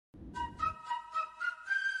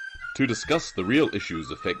To discuss the real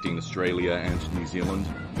issues affecting Australia and New Zealand,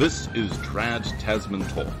 this is Trad Tasman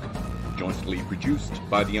Talk, jointly produced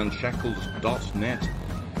by the Unshackled.net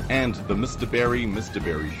and the Mr.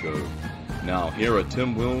 Berry Show. Now here are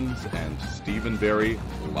Tim Wilms and Stephen Berry,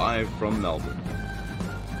 live from Melbourne.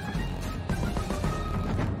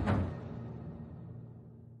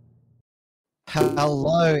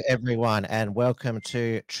 Hello everyone and welcome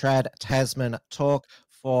to Trad Tasman Talk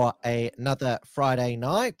for another Friday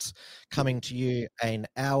night, coming to you an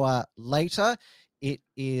hour later. It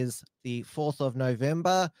is the 4th of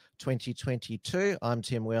November 2022. I'm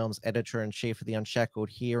Tim Wilms, Editor-in-Chief of The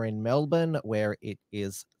Unshackled here in Melbourne, where it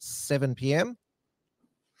is 7 p.m.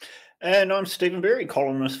 And I'm Stephen Berry,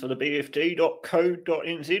 columnist for the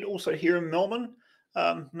BFD.co.nz, also here in Melbourne.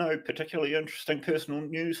 No particularly interesting personal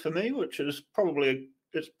news for me, which is probably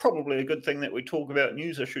a good thing that we talk about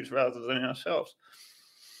news issues rather than ourselves.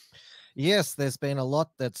 Yes, there's been a lot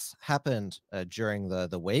that's happened during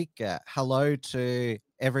the week. Hello to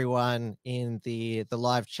everyone in the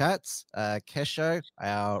live chats. Kesho,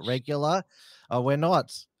 our regular. We're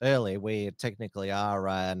not early. We technically are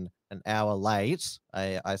an hour late.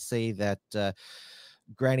 I see that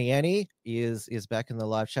Granny Annie is back in the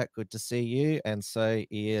live chat. Good to see you. And so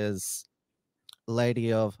is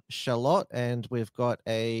Lady of Charlotte, and we've got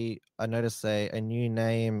I notice a new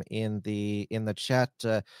name in the chat,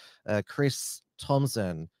 Chris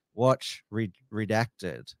Thompson. Watch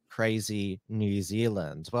Redacted, Crazy New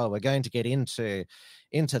Zealand. Well, we're going to get into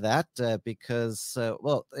that because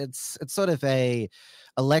well, it's sort of a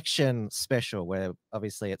election special where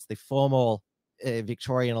obviously it's the formal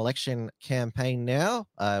Victorian election campaign now.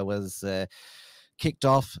 Was kicked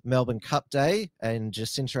off Melbourne Cup Day, and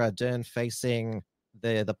Jacinda Ardern facing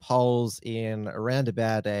the polls in around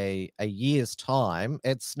about a year's time.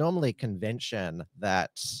 It's normally convention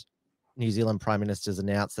that New Zealand Prime Ministers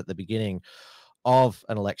announce at the beginning of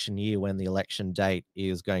an election year when the election date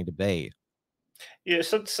is going to be. Yeah,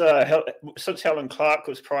 since Helen Clark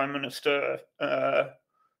was Prime Minister,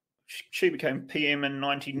 she became PM in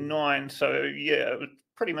 1999. So yeah, it was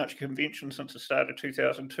pretty much a convention since the start of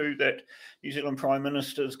 2002 that New Zealand Prime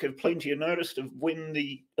Ministers give plenty of notice of when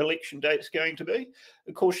the election date's going to be.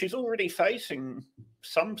 Of course, she's already facing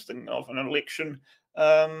something of an election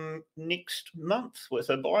next month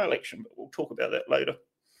with a by-election, but we'll talk about that later.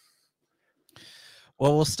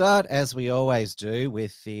 Well, we'll start, as we always do,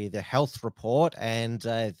 with the health report, and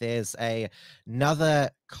there's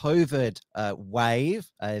another COVID wave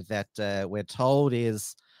that we're told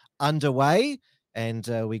is underway, and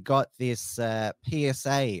we got this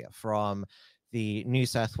PSA from the New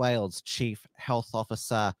South Wales Chief Health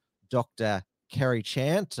Officer, Dr. Kerry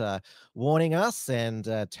Chant, warning us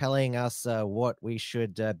and telling us what we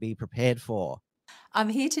should be prepared for. I'm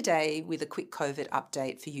here today with a quick COVID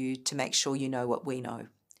update for you to make sure you know what we know.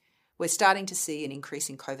 We're starting to see an increase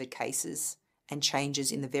in COVID cases and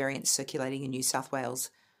changes in the variants circulating in New South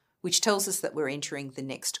Wales, which tells us that we're entering the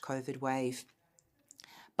next COVID wave.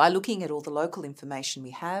 By looking at all the local information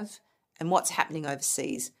we have and what's happening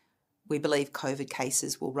overseas, we believe COVID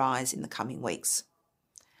cases will rise in the coming weeks.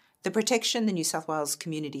 The protection the New South Wales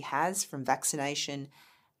community has from vaccination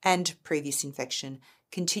and previous infection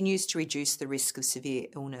continues to reduce the risk of severe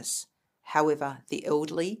illness. However, the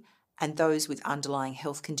elderly and those with underlying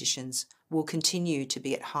health conditions will continue to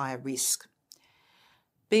be at higher risk.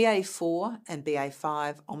 BA4 and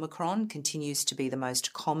BA5 Omicron continues to be the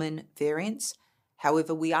most common variants.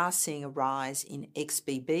 However, we are seeing a rise in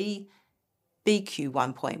XBB,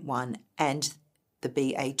 BQ1.1 and the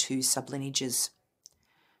BA2 sublineages.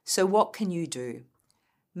 So what can you do?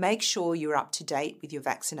 Make sure you're up to date with your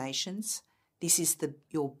vaccinations. This is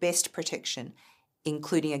your best protection,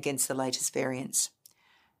 including against the latest variants.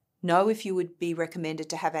 Know if you would be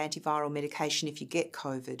recommended to have antiviral medication if you get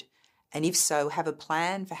COVID, and if so, have a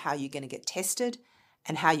plan for how you're going to get tested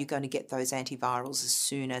and how you're going to get those antivirals as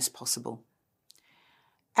soon as possible.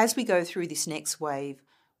 As we go through this next wave,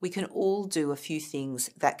 we can all do a few things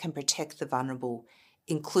that can protect the vulnerable,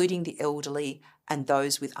 including the elderly and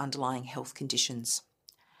those with underlying health conditions.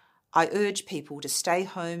 I urge people to stay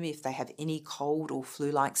home if they have any cold or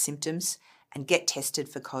flu-like symptoms and get tested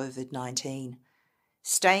for COVID-19.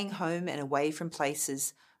 Staying home and away from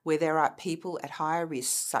places where there are people at higher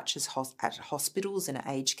risk, such as at hospitals and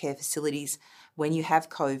aged care facilities, when you have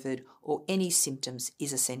COVID or any symptoms,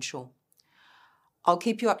 is essential. I'll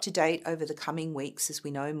keep you up to date over the coming weeks as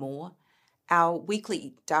we know more. Our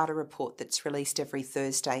weekly data report that's released every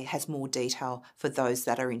Thursday has more detail for those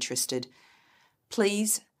that are interested.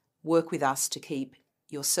 Please work with us to keep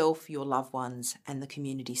yourself, your loved ones, and the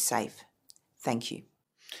community safe. Thank you.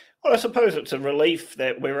 Well, I suppose it's a relief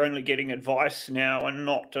that we're only getting advice now and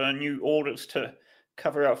not new orders to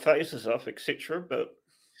cover our faces up, etc. But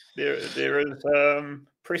there is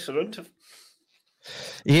precedent.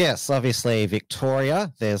 Yes, obviously,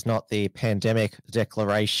 Victoria, there's not the pandemic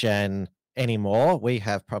declaration anymore. We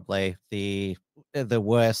have probably the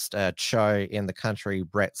worst show in the country,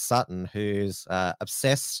 Brett Sutton, who's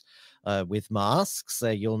obsessed with masks.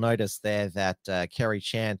 You'll notice there that Kerry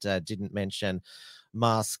Chant didn't mention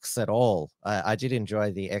masks at all. I did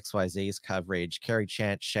enjoy the XYZ's coverage. Kerry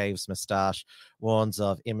Chant shaves moustache, warns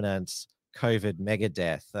of imminent COVID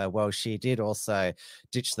megadeath. Well, she did also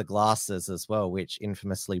ditch the glasses as well, which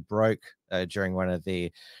infamously broke during one of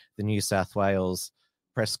the New South Wales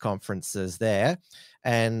press conferences there.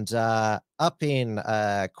 And up in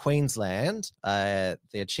Queensland, their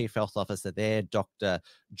chief health officer there, Dr.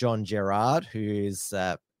 John Gerard, whose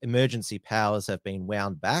emergency powers have been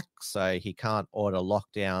wound back, so he can't order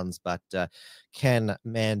lockdowns but can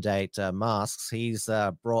mandate masks. He's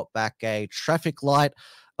brought back a traffic light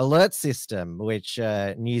alert system, which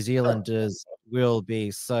New Zealanders will be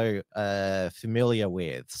so familiar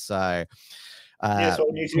with. So, yes,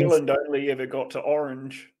 well, New Zealand only ever got to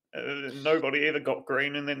orange. Nobody ever got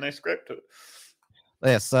green, and then they scrapped it.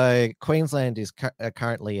 Yeah, so Queensland is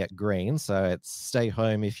currently at green, so it's stay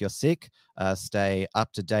home if you're sick, stay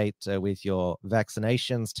up to date with your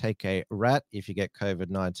vaccinations, take a RAT if you get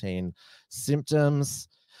COVID-19 symptoms,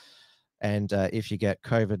 and if you get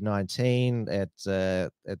COVID-19, it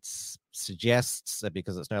suggests,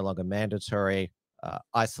 because it's no longer mandatory,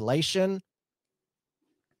 isolation.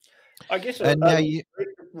 I guess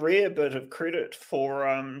rare bit of credit for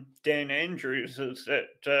Dan Andrews is that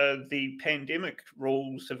the pandemic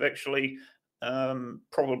rules have actually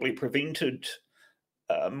probably prevented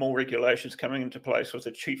more regulations coming into place, with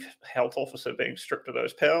the chief health officer being stripped of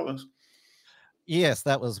those powers. Yes,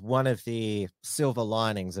 that was one of the silver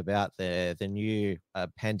linings about the new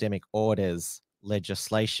pandemic orders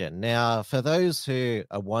legislation. Now, for those who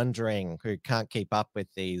are wondering, who can't keep up with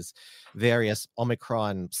these various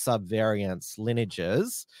Omicron subvariants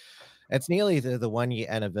lineages, it's nearly the 1 year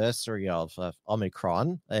anniversary of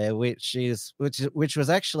Omicron, which was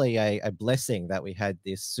actually a blessing that we had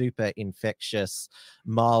this super infectious,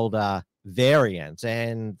 milder variant,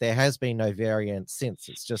 and there has been no variant since.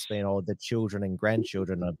 It's just been all the children and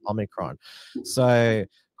grandchildren of Omicron. So,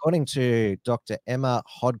 according to Dr. Emma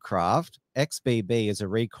Hodcraft, XBB is a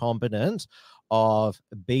recombinant of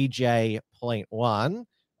BJ.1,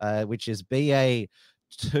 which is BA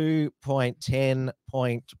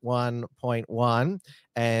 2.10.1.1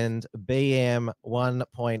 and BM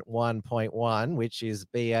 1.1.1, which is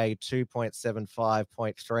BA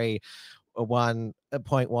 2.75.3.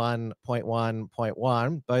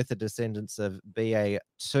 1.1.1.1, both are descendants of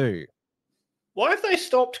BA2. Why have they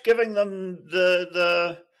stopped giving them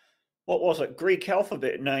the what was it, Greek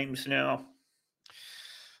alphabet names now?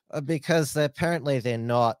 Because apparently they're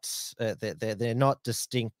not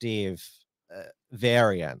distinctive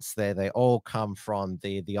variants. They all come from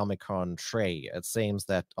the Omicron tree. It seems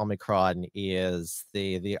that Omicron is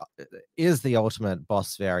the ultimate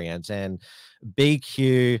boss variant, and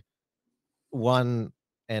BQ1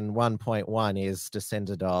 and 1.1 is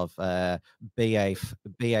descended of BA5.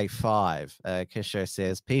 Kisho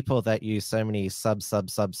says people that use so many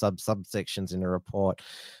subsections in a report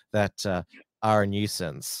that are a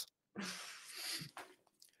nuisance.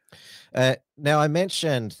 Now, I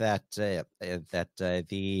mentioned that the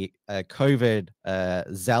COVID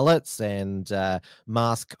zealots and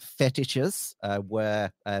mask fetishes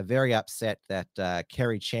were very upset that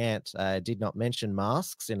Kerry Chant did not mention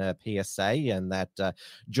masks in a PSA, and that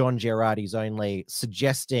John Gerard is only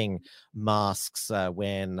suggesting masks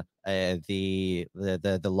when the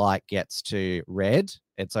light gets to red.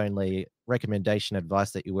 It's only recommendation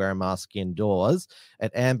advice that you wear a mask indoors.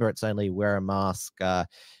 At Amber, it's only wear a mask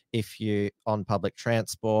if you on public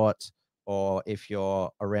transport, or if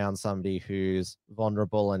you're around somebody who's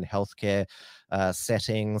vulnerable in healthcare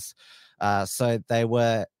settings. So they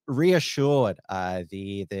were reassured,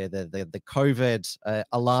 the COVID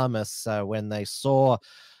alarmists, when they saw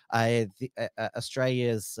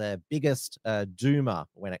Australia's biggest doomer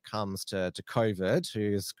when it comes to COVID,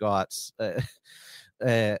 who's got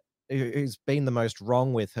who's been the most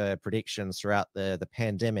wrong with her predictions throughout the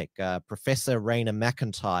pandemic, Professor Raina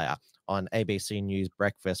McIntyre on ABC News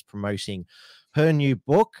Breakfast, promoting her new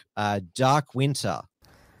book, Dark Winter.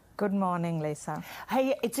 Good morning, Lisa.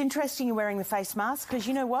 Hey, it's interesting you're wearing the face mask because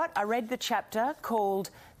you know what? I read the chapter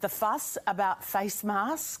called The Fuss about face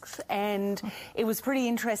masks, and it was pretty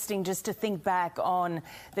interesting just to think back on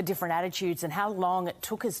the different attitudes and how long it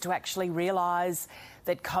took us to actually realise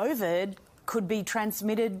that COVID could be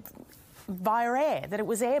transmitted via air, that it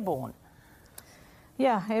was airborne.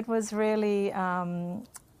 Yeah, it was really,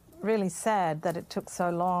 really sad that it took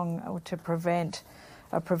so long to prevent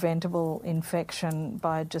a preventable infection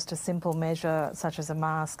by just a simple measure such as a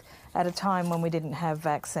mask at a time when we didn't have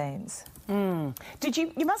vaccines. Did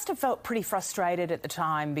you must have felt pretty frustrated at the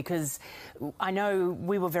time, because I know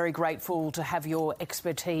we were very grateful to have your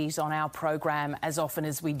expertise on our program as often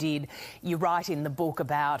as we did. You write in the book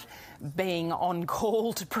about being on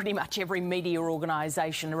call to pretty much every media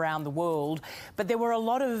organisation around the world, but there were a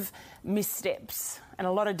lot of missteps and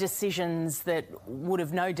a lot of decisions that would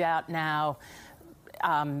have no doubt now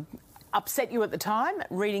upset you at the time.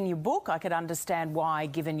 Reading your book, I could understand why,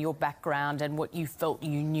 given your background and what you felt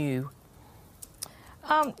you knew.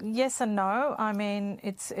 Yes and no. I mean,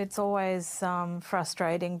 it's always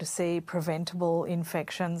frustrating to see preventable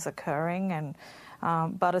infections occurring, and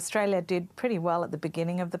but Australia did pretty well at the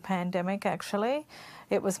beginning of the pandemic, actually.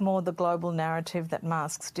 It was more the global narrative that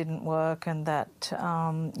masks didn't work and that,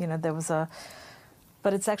 there was a...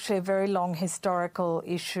 But it's actually a very long historical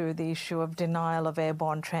issue, the issue of denial of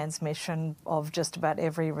airborne transmission of just about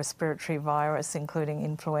every respiratory virus, including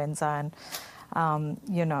influenza. And,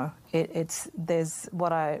 there's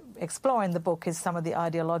what I explore in the book is some of the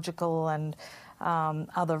ideological and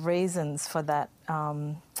other reasons for that.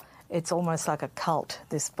 It's almost like a cult,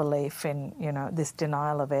 this belief in, this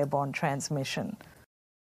denial of airborne transmission.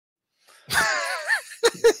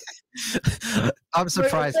 I'm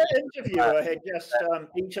surprised. If that interviewer had just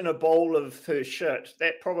eaten a bowl of her shit,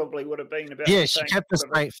 that probably would have been about. Yeah, she kept a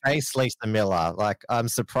straight face, Lisa Miller. Like, I'm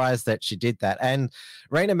surprised that she did that. And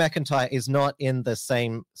Raina McIntyre is not in the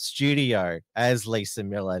same studio as Lisa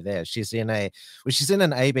Miller. There, she's in an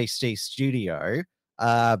ABC studio,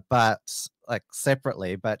 but like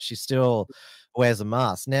separately. But she still wears a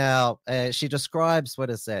mask. Now, she describes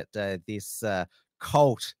this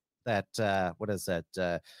cult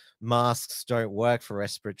that masks don't work for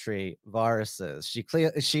respiratory viruses. She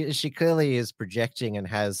clearly is projecting and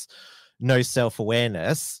has no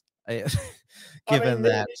self-awareness, given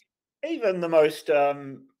that even the most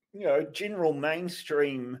general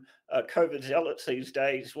mainstream COVID zealots these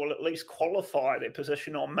days will at least qualify their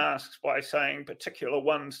position on masks by saying particular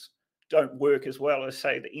ones don't work as well as,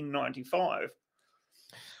 say, the N95.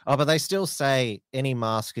 Oh, but they still say any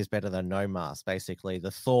mask is better than no mask. Basically, the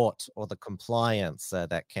thought or the compliance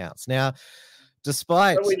that counts. Now,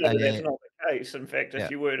 despite we know that's not the case. In fact, if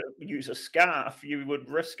you were to use a scarf, you would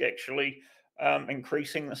risk actually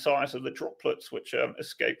increasing the size of the droplets which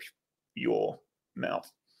escape your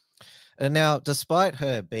mouth. And now, despite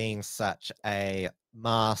her being such a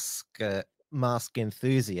mask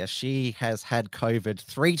enthusiast, she has had COVID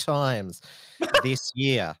 3 times this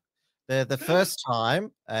year. The first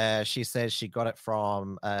time, she says she got it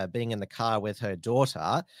from being in the car with her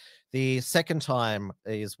daughter. The second time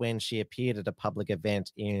is when she appeared at a public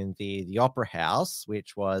event in the Opera House,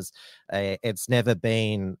 which was it's never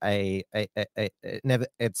been it's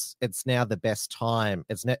now the best time.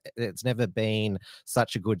 It's never been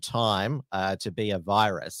such a good time to be a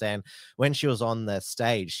virus. And when she was on the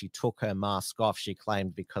stage, she took her mask off, she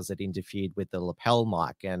claimed, because it interfered with the lapel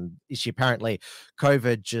mic. And she apparently,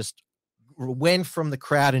 COVID just went from the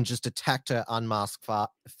crowd and just attacked her unmasked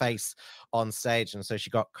face on stage, and so she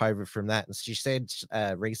got COVID from that. And she said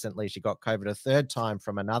recently she got COVID a 3rd time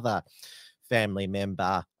from another family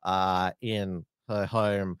member in her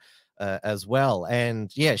home as well. And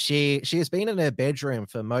yeah, she has been in her bedroom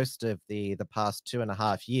for most of the past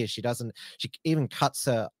 2.5 years. She even cuts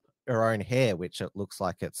her own hair, which it looks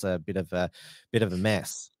like it's a bit of a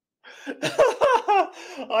mess.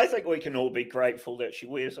 I think we can all be grateful that she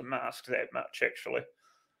wears a mask that much, actually.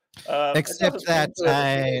 Except that,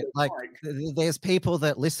 there's people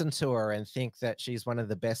that listen to her and think that she's one of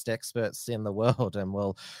the best experts in the world and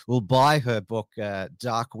will buy her book,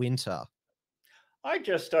 Dark Winter. I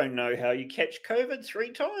just don't know how you catch COVID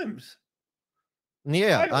 3 times.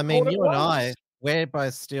 Yeah, I mean, you and I, we're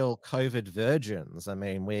both still COVID virgins. I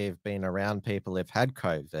mean, we've been around people who've had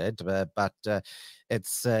COVID, but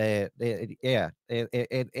it's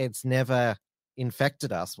it's never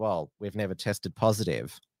infected us. Well, we've never tested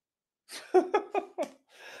positive.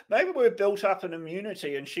 Maybe we've built up an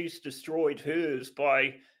immunity and she's destroyed hers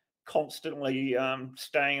by constantly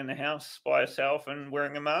staying in the house by herself and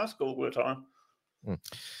wearing a mask all the time.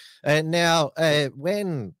 Now,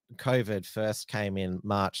 when COVID first came in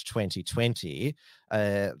March 2020,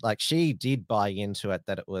 like she did buy into it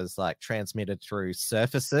that it was like transmitted through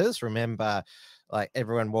surfaces. Remember, like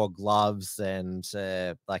everyone wore gloves and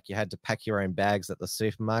like you had to pack your own bags at the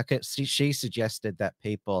supermarket. She suggested that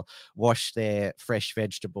people wash their fresh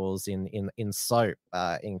vegetables in soap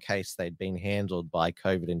in case they'd been handled by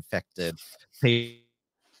COVID infected people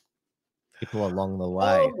along the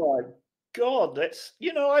way. Oh my God, that's,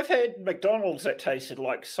 I've had McDonald's that tasted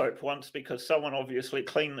like soap once because someone obviously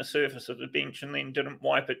cleaned the surface of the bench and then didn't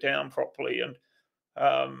wipe it down properly. And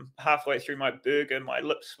halfway through my burger, my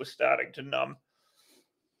lips were starting to numb.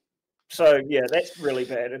 So, yeah, that's really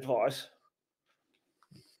bad advice.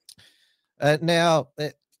 Now,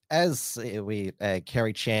 as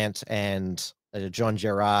Kerry Chant and John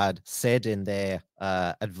Gerard said in their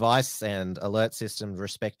advice and alert systems,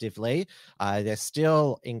 respectively, they're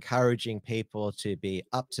still encouraging people to be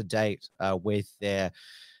up to date with their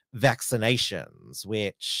vaccinations,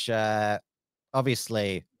 which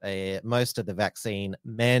obviously most of the vaccine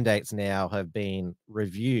mandates now have been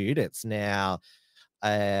reviewed. It's now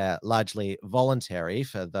largely voluntary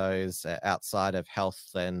for those outside of health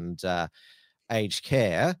and aged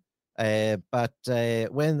care. But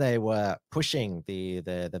when they were pushing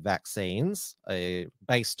the vaccines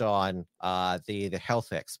based on the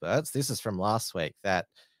health experts, this is from last week, that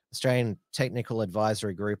Australian Technical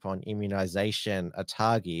Advisory Group on Immunisation,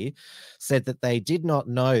 ATAGI, said that they did not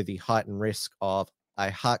know the heightened risk of a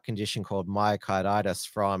heart condition called myocarditis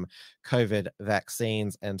from COVID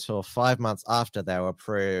vaccines until 5 months after they were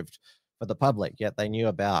approved for the public. Yet they knew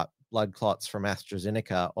about blood clots from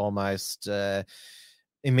AstraZeneca almost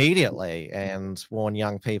immediately and warn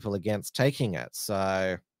young people against taking it.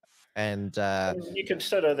 So, and you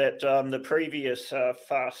consider that the previous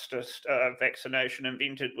fastest vaccination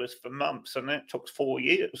invented was for mumps, and that took 4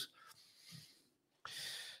 years.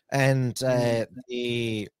 And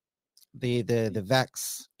the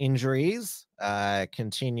vax injuries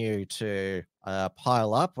continue to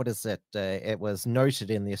pile up. What is it? It was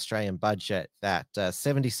noted in the Australian budget that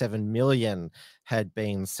 77 million had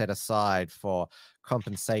been set aside for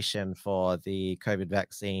compensation for the COVID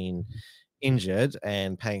vaccine injured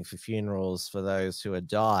and paying for funerals for those who had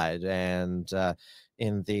died. And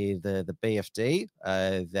in the BFD,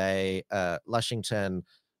 Lushington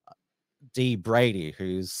D. Brady,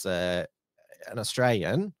 who's an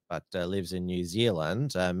Australian but lives in New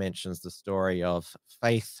Zealand, mentions the story of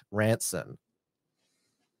Faith Ranson.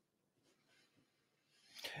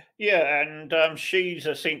 Yeah, and she's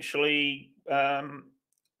essentially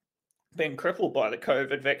been crippled by the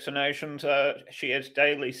COVID vaccinations. She has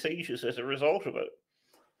daily seizures as a result of it.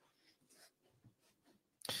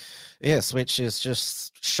 Yes, which is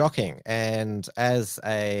just shocking. And as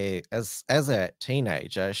a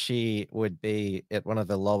teenager, she would be at one of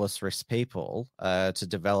the lowest risk people to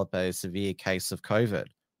develop a severe case of COVID.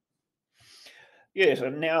 Yes,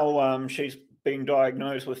 and now she's been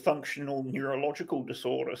diagnosed with functional neurological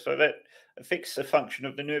disorder. So that affects the function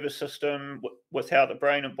of the nervous system with how the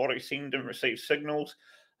brain and body send and receive signals.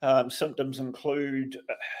 Symptoms include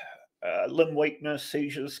limb weakness,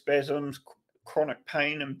 seizures, spasms, chronic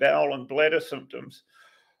pain, and bowel and bladder symptoms.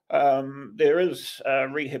 There is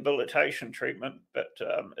rehabilitation treatment, but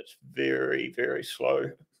it's very, very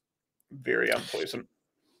slow, very unpleasant.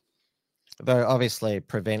 Though obviously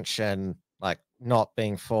prevention, like not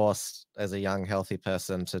being forced as a young healthy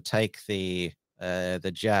person to take the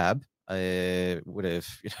jab, would have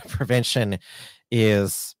prevention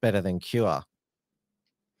is better than cure.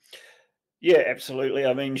 Yeah, absolutely.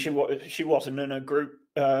 I mean, she wasn't in a group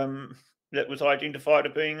that was identified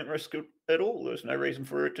as being at risk at all. There's no reason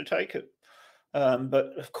for her to take it.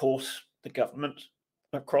 But of course, the government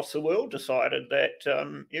across the world decided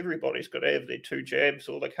that everybody's got to have their 2 jabs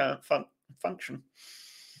or they can't function.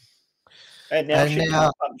 And now she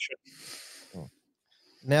can't function.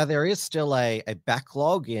 Now there is still a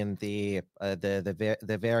backlog in the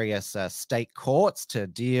various state courts to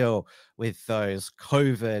deal with those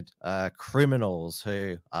COVID criminals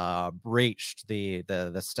who breached the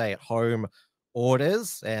stay-at-home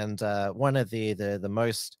orders, and one of the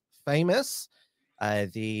most famous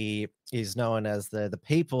is known as the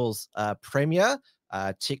People's Premier,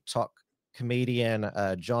 TikTok comedian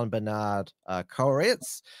John Bernard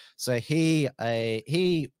Koritz. So he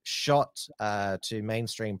shot to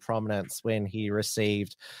mainstream prominence when he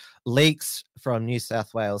received leaks from New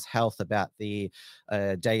South Wales Health about the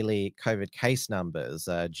daily COVID case numbers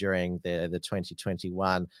during the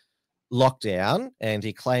 2021 lockdown, and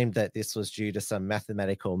he claimed that this was due to some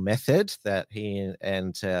mathematical method that he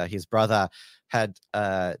and his brother had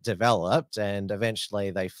developed, and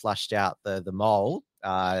eventually they flushed out the mole,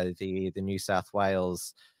 the New South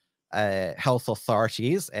Wales health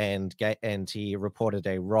authorities, and he reported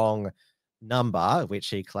a wrong number, which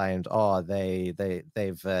he claimed, they've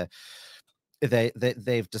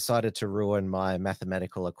decided to ruin my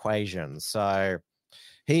mathematical equation. So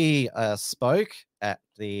he spoke at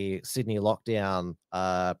the Sydney lockdown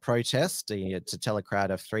protest to tell a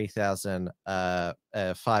crowd of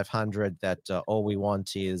 3,500 that all we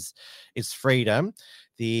want is freedom.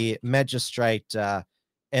 The magistrate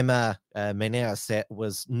Emma Menea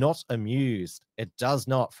was not amused. It does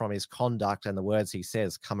not, from his conduct and the words he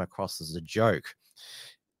says, come across as a joke.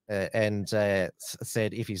 And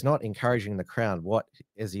said if he's not encouraging the crowd, what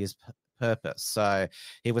is his purpose? So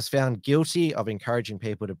he was found guilty of encouraging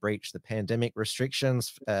people to breach the pandemic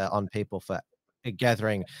restrictions on people for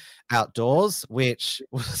gathering outdoors, which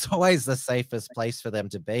was always the safest place for them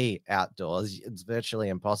to be, outdoors. It's virtually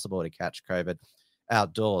impossible to catch COVID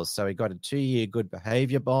outdoors. So he got a 2-year good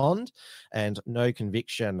behavior bond and no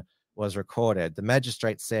conviction was recorded. The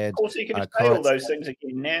magistrate said... Of course, he can say all those things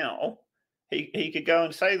again now. He could go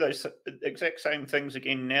and say those exact same things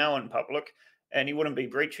again now in public, and he wouldn't be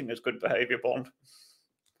breaching his good behaviour bond.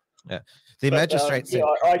 Yeah, magistrate said...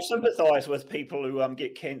 I sympathise with people who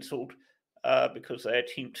get cancelled because they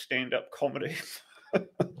attempt stand-up comedy.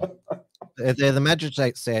 The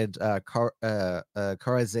magistrate said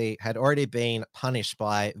Korosi had already been punished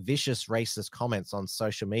by vicious racist comments on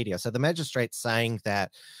social media. So the magistrate's saying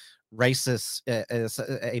that racist,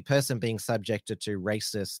 a person being subjected to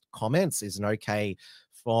racist comments is an okay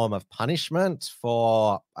form of punishment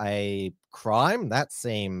for a crime. That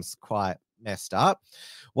seems quite messed up.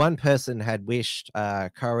 One person had wished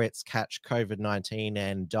Koretz catch COVID-19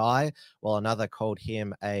 and die, while another called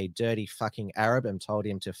him a dirty fucking Arab and told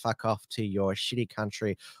him to fuck off to your shitty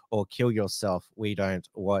country or kill yourself. We don't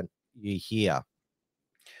want you here.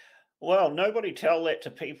 Well, nobody tell that to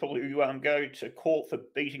people who go to court for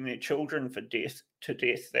beating their children to death,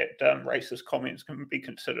 that racist comments can be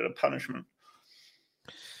considered a punishment.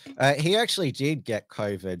 He actually did get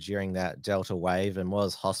COVID during that Delta wave and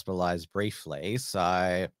was hospitalized briefly.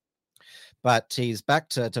 But he's back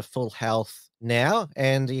to full health now,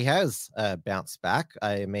 and he has bounced back.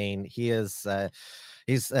 I mean, his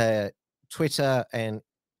Twitter and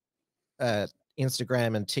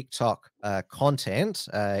Instagram and TikTok content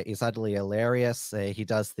is utterly hilarious. He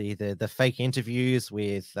does the fake interviews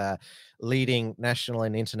with leading national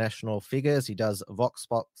and international figures. He does Vox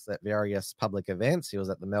Pops at various public events. He was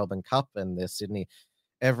at the Melbourne Cup and the Sydney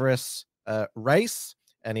Everest race.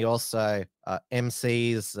 And he also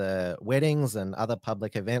MCs weddings and other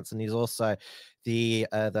public events. And he's also the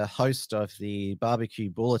host of the Barbecue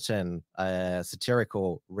Bulletin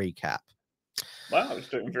satirical recap. Wow, he's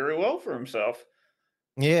doing very well for himself.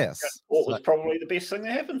 Yes. What was probably the best thing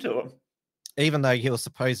that happened to him. Even though he was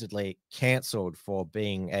supposedly cancelled for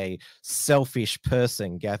being a selfish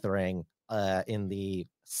person gathering in the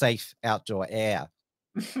safe outdoor air.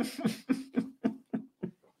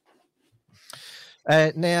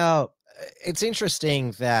 Now, it's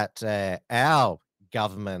interesting that our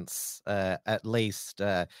governments, at least,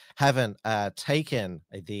 haven't taken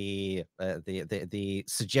the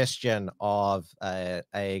suggestion of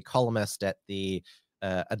a columnist at the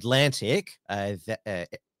Atlantic, a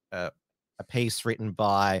piece written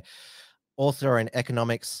by author and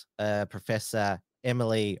economics professor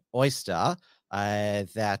Emily Oyster,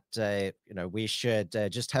 that we should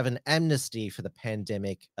just have an amnesty for the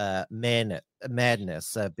pandemic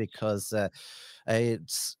madness, because she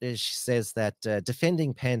says that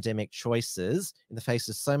defending pandemic choices in the face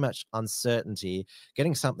of so much uncertainty,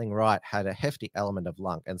 getting something right had a hefty element of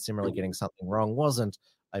luck, and similarly getting something wrong wasn't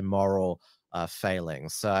a moral failing.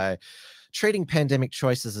 So treating pandemic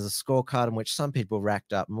choices as a scorecard in which some people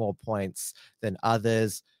racked up more points than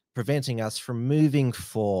others, preventing us from moving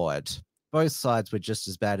forward. Both sides were just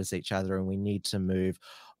as bad as each other, and we need to move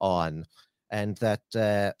on. And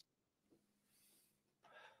that...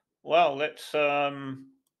 Well, that's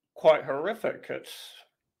quite horrific.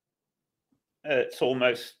 It's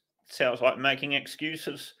almost sounds like making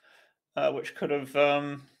excuses, which could have...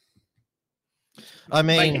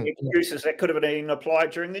 making excuses that could have been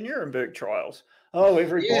applied during the Nuremberg trials. Oh,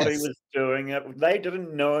 everybody was doing it. They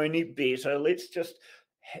didn't know any better. Let's just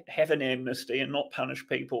have an amnesty and not punish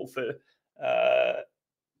people for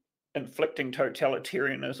inflicting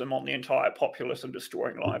totalitarianism on the entire populace and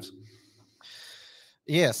destroying lives.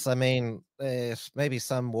 Yes, I mean, maybe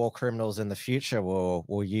some war criminals in the future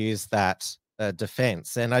will use that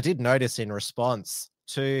defense. And I did notice in response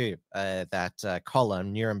to that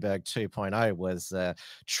column, Nuremberg 2.0 was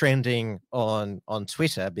trending on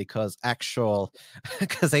Twitter because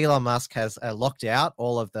Elon Musk has locked out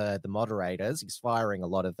all of the moderators. He's firing a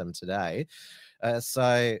lot of them today.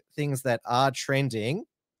 So things that are trending,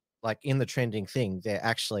 like in the trending thing, they're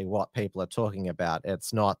actually what people are talking about.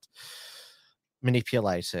 It's not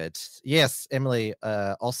manipulated. Yes, Emily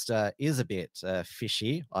Oster is a bit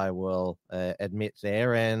fishy, I will admit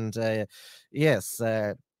there. And yes,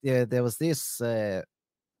 there was this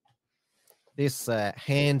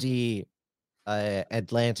handy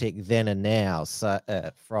Atlantic then and now. So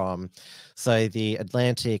the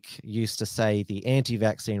Atlantic used to say the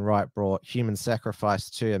anti-vaccine right brought human sacrifice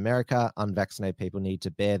to America. Unvaccinated people need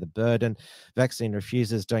to bear the burden. Vaccine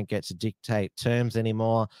refusers don't get to dictate terms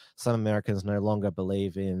anymore. Some Americans no longer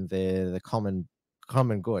believe in the common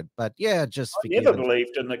good. But yeah, just I never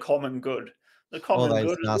believed in the common good. The common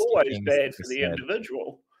good is always bad for the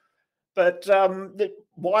individual. But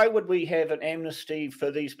why would we have an amnesty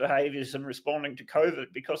for these behaviours in responding to COVID?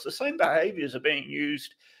 Because the same behaviours are being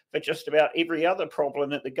used for just about every other problem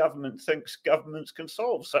that the government thinks governments can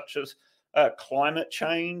solve, such as climate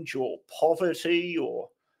change or poverty or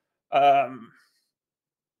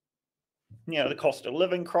the cost of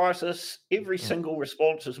living crisis. Every single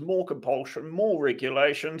response is more compulsion, more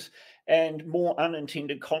regulations, and more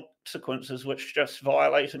unintended consequences, which just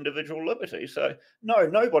violate individual liberty. So, no,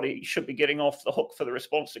 nobody should be getting off the hook for the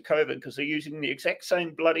response to COVID because they're using the exact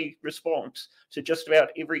same bloody response to just about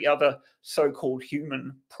every other so-called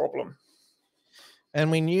human problem.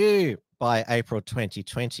 And we knew by April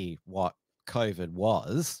 2020 what COVID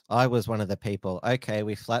was. I was one of the people, okay,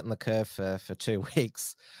 we flattened the curve for 2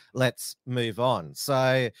 weeks. Let's move on.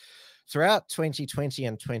 So throughout 2020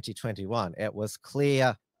 and 2021, it was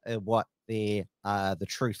clear what the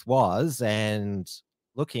truth was. And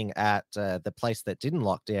looking at the place that didn't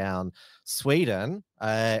lock down, Sweden,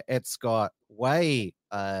 it's got way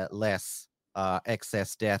less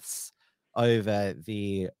excess deaths over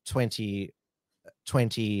the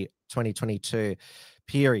 2022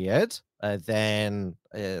 period than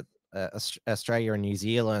Australia and New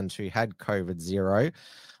Zealand, who had COVID zero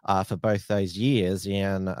for both those years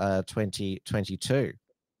in 2022.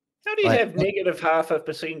 How do you have negative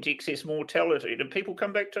 0.5% excess mortality? Did people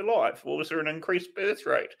come back to life? Or was there an increased birth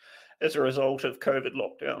rate as a result of COVID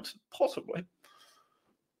lockdowns? Possibly.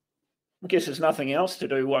 I guess there's nothing else to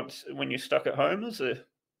do when you're stuck at home, is there?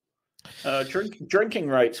 Drinking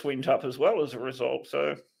rates went up as well as a result.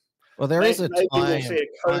 So, well, there is a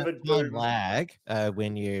time lag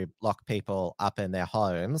when you lock people up in their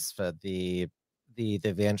homes for the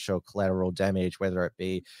eventual collateral damage, whether it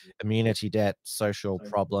be immunity debt, social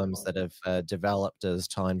problems that have developed as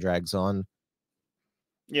time drags on.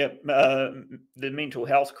 Yeah, the mental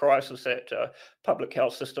health crisis that public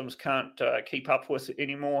health systems can't keep up with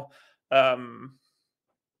anymore. And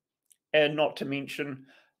not to mention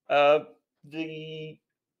the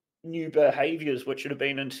new behaviours which should have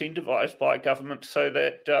been incentivised by government so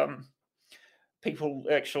that people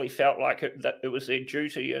actually felt like that it was their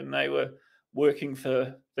duty and they were working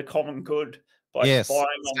for the common good by spying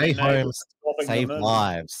on their neighbours, save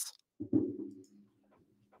lives.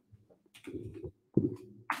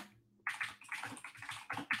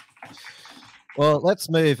 Well, let's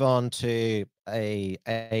move on to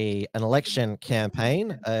an election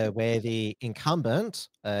campaign where the incumbent,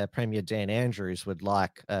 Premier Dan Andrews, would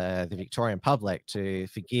like the Victorian public to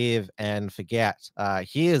forgive and forget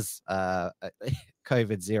his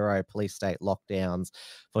COVID zero police state lockdowns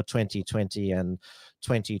for 2020 and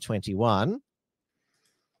 2021.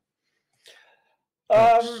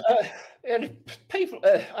 And people,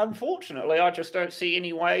 unfortunately, I just don't see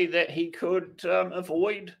any way that he could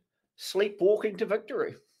avoid sleepwalking to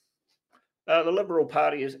victory. The Liberal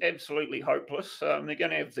Party is absolutely hopeless. They're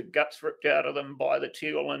going to have the guts ripped out of them by the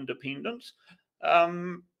Teal Independents. I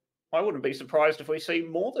wouldn't be surprised if we see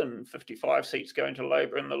more than 55 seats going to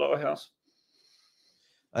Labor in the lower house.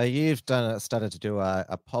 You've started to do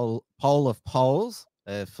a poll of polls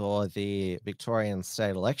for the Victorian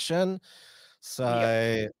state election.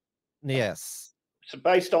 So, yes. So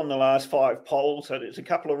based on the last 5 polls, so there's a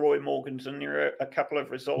couple of Roy Morgans in there, a couple of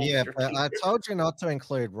results. Yeah, but I told you not to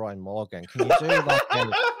include Roy Morgan. Can you do like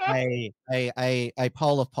a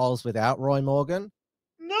poll of polls without Roy Morgan?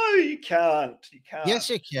 No, you can't. You can't. Yes,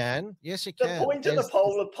 you can. Yes, you can. The point of the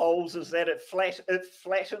poll of polls is that it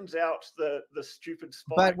flattens out the stupid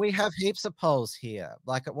spike. But we have heaps of polls here.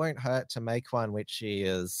 Like, it won't hurt to make one which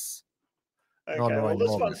is okay,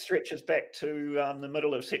 this one stretches back to the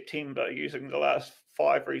middle of September using the last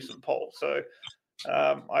 5 recent polls. So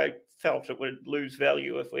I felt it would lose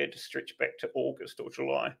value if we had to stretch back to August or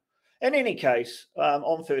July. In any case,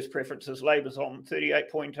 on first preferences, Labor's on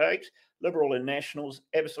 38.8, Liberal and Nationals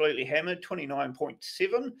absolutely hammered,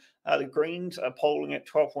 29.7. The Greens are polling at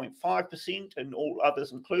 12.5%, and all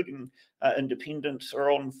others, including independents, are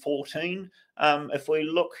on 14. If we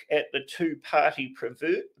look at the two-party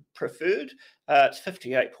preferred, it's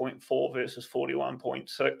 58.4 versus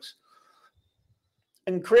 41.6.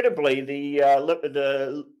 Incredibly,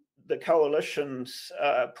 the coalition's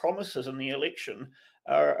promises in the election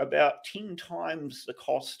are about 10 times the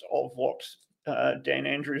cost of what Dan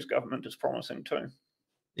Andrews' government is promising too.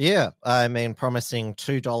 Yeah, I mean, promising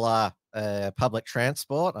 $2 public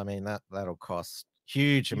transport. I mean, that'll cost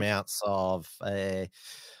huge amounts of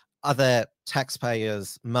other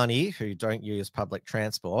taxpayers' money who don't use public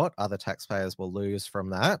transport. Other taxpayers will lose from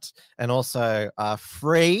that. And also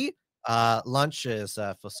free lunches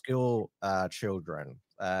for school children.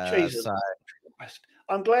 Jesus Christ.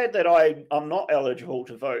 I'm glad that I'm not eligible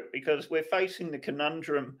to vote, because we're facing the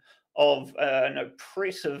conundrum of an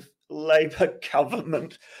oppressive Labor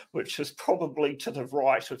government, which is probably to the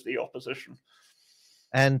right of the opposition.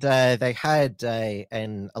 And they had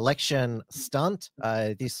an election stunt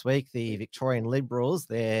this week. The Victorian Liberals,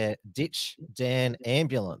 their Ditch Dan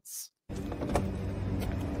ambulance.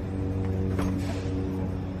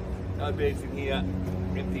 No beds in here,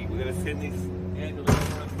 empty. We're going to send this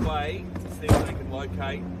ambulance on its way to see if they can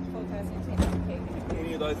locate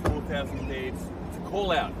any of those 4,000 beds. It's a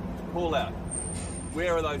call out.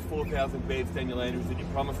 Where are those 4,000 beds, Daniel Andrews, that you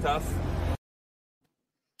promised us?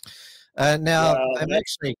 Now,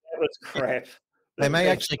 that was crap. They may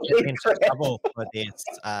actually get into trouble for this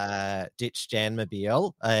Ditch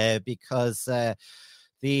Janmobile because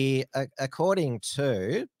according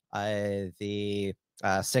to the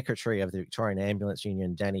Secretary of the Victorian Ambulance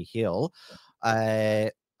Union, Danny Hill,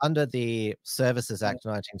 under the Services Act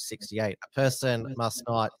 1968, a person must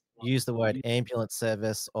not use the word ambulance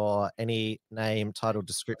service or any name, title,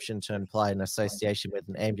 description to imply an association with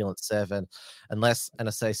an ambulance servant unless an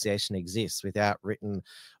association exists without written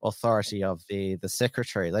authority of the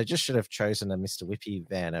secretary. They just should have chosen a Mr. Whippy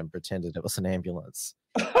van and pretended it was an ambulance.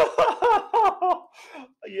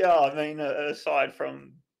 Yeah, I mean, aside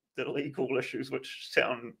from the legal issues, which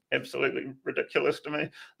sound absolutely ridiculous to me,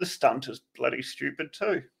 the stunt is bloody stupid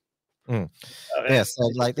too. Yeah, so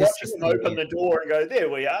like this is open the door and go, there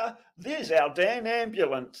we are, there's our Dan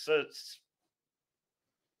ambulance. It's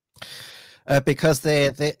because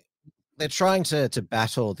they're trying to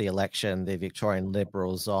battle the election, the Victorian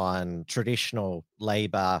Liberals, on traditional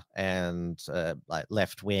Labor and like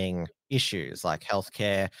left-wing issues like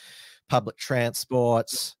healthcare, public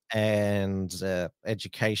transport, and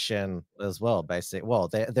education as well. Basically, well,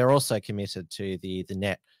 they're also committed to the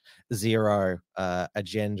net zero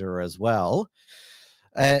agenda as well.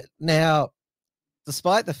 Now,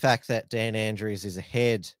 despite the fact that Dan Andrews is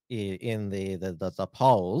ahead in the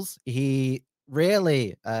polls, he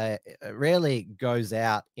rarely goes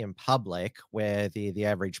out in public where the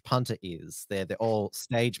average punter is. They're all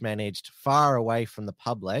stage managed, far away from the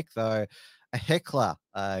public, though. A heckler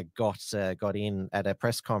got in at a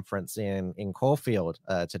press conference in Caulfield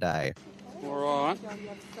today. All right.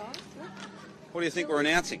 What do you think we're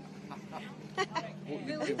announcing?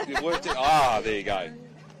 You've worked it. There you go.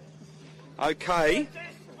 Okay.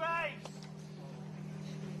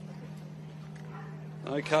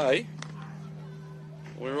 Okay.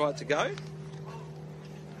 We're right to go.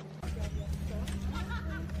 What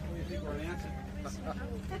do you think we're announcing?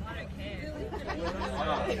 I don't care.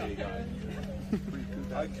 There you go.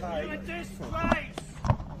 Okay. You're a disgrace.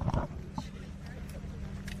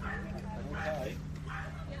 Okay.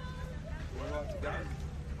 We're right to go.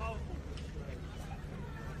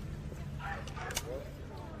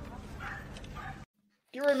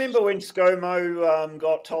 Do you remember when ScoMo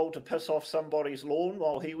got told to piss off somebody's lawn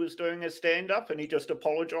while he was doing a stand-up, and he just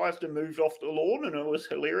apologised and moved off the lawn, and it was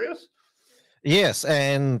hilarious? Yes,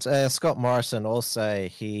 and Scott Morrison also,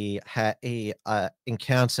 he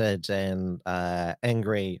encountered an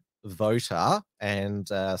angry voter, and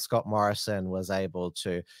Scott Morrison was able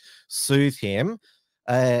to soothe him.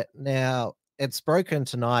 Now, it's broken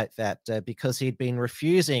tonight that because he'd been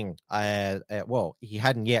refusing, he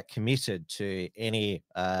hadn't yet committed to any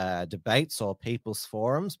debates or people's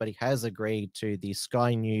forums, but he has agreed to the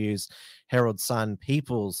Sky News Herald Sun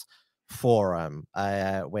People's Forum,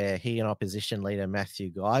 where he and opposition leader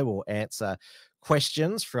Matthew Guy will answer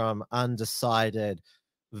questions from undecided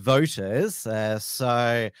voters. So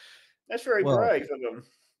that's very brave of them.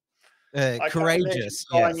 Courageous.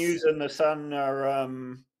 Sky News and the Sun are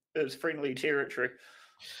is friendly territory.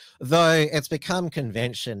 Though it's become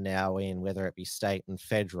convention now in whether it be state and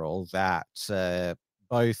federal that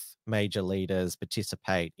both major leaders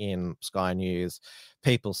participate in Sky News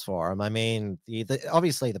People's Forum. I mean,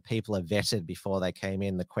 obviously the people are vetted before they came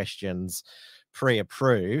in, the questions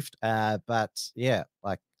pre-approved, but yeah,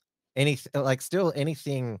 like still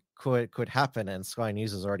anything could happen, and Sky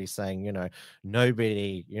News is already saying,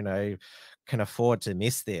 nobody, can afford to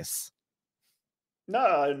miss this.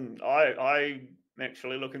 No, and I'm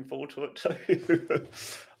actually looking forward to it too.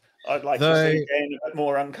 I'd like to see Dan a bit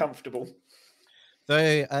more uncomfortable.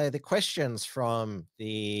 Though the questions from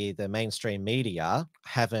the mainstream media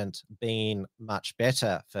haven't been much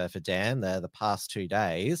better for Dan the past 2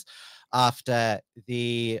 days, after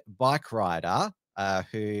the bike rider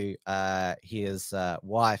who his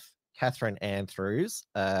wife Catherine Andrews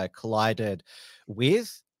collided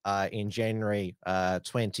with in January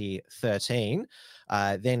 2013.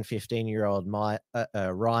 Then 15-year-old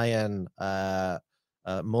Ryan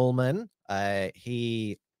Mullman,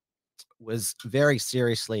 he was very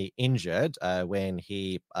seriously injured when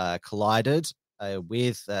he collided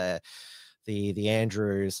with the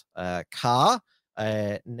Andrews car.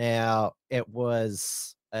 Now, it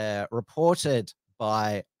was reported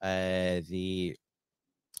by if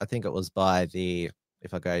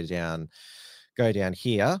I go down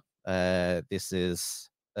here, this is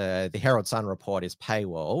the Herald Sun report is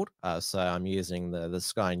paywalled, so I'm using the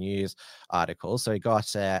Sky News article. So he got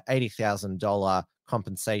 $80,000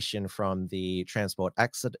 compensation from the Transport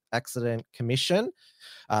Accident Commission,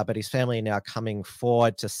 but his family are now coming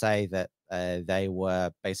forward to say that they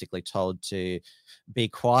were basically told to be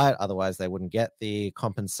quiet, otherwise they wouldn't get the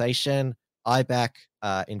compensation. IBAC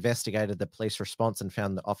investigated the police response and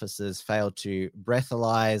found that officers failed to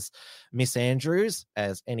breathalyze Miss Andrews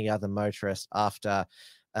as any other motorist after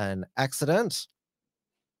an accident.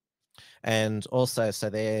 And also, so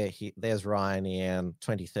there's Ryan in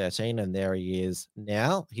 2013, and there he is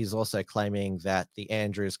now. He's also claiming that the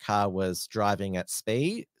Andrews car was driving at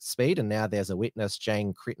speed, and now there's a witness,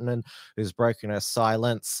 Jane Crittenden, who's broken her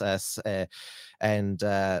silence and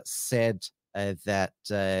said that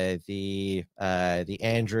the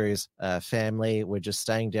Andrews family were just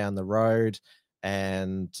staying down the road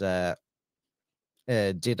and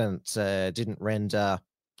didn't render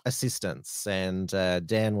assistance. And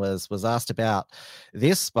Dan was asked about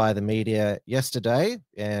this by the media yesterday,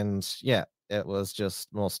 and yeah, it was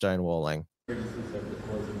just more stonewalling. Do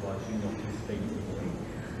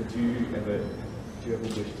you ever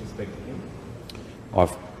wish to speak to him?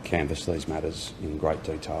 I've canvassed these matters in great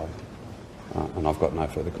detail, and I've got no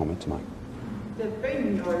further comment to make. There have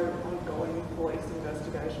been no ongoing police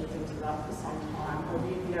investigations into that for some time. Have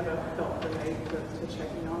you never felt the need to check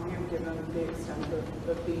in on him, given the extent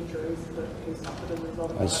of the injuries that he suffered as a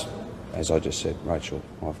result of that? As I just said, Rachel,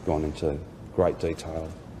 I've gone into great detail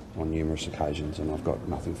on numerous occasions, and I've got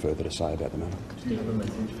nothing further to say about the matter. Do you have a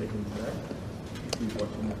message for him today?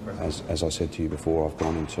 As I said to you before, I've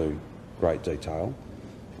gone into great detail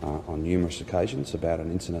on numerous occasions about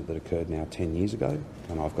an incident that occurred now 10 years ago,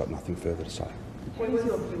 and I've got nothing further to say. When was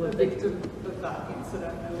the victim of that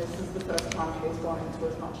incident, and this is the first time he's gone into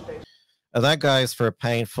as much detail? That goes for a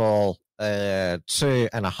painful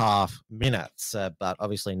 2.5 minutes, but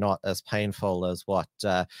obviously not as painful as what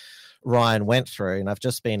Ryan went through. And I've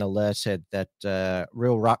just been alerted that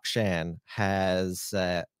Real Rukshan has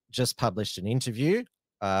just published an interview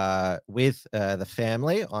with the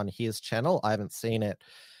family on his channel. I haven't seen it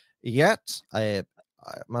yet. It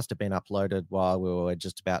must have been uploaded while we were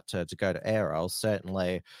just about to go to air. I'll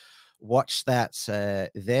certainly watch that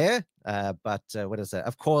there. But what is it?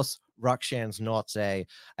 Of course, Rukshan's not a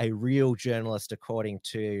real journalist according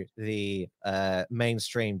to the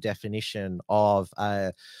mainstream definition of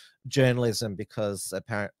journalism, because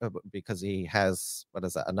he has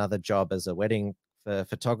another job as a wedding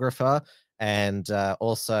photographer, and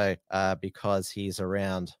also because he's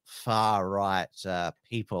around far right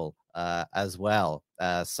people as well.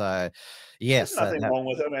 So yes, there's nothing wrong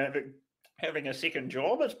with him having a second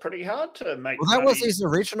job. It's pretty hard to make. Well, that was his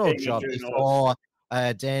original job before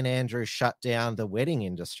Dan Andrews shut down the wedding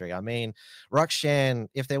industry. I mean, Rukshan,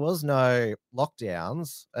 if there was no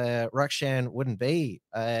lockdowns, Rukshan wouldn't be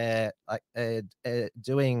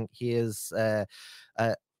doing his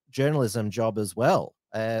journalism job as well.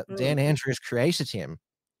 Dan Andrews created him.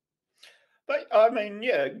 But I mean,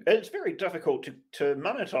 yeah, it's very difficult to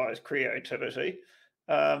monetize creativity.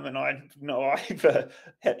 And I know I've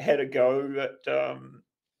had a go at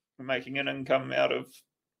making an income out of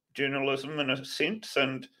journalism in a sense,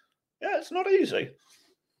 and yeah, it's not easy.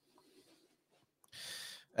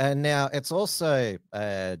 And now it's also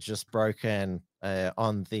just broken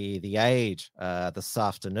on the aid this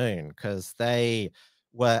afternoon, because they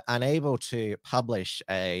were unable to publish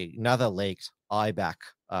another leaked IBAC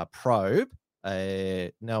probe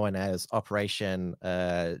known as Operation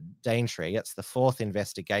Daintree. It's the fourth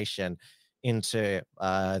investigation into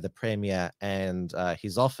the Premier and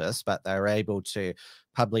his office, but they were able to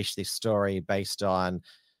publish this story based on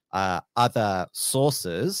other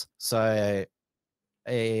sources. So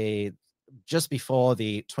just before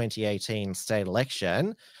the 2018 state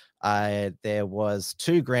election, there was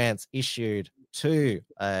 2 grants issued to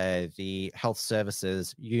the Health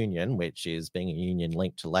Services Union, which is being a union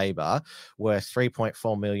linked to Labor, worth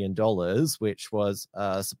 $3.4 million, which was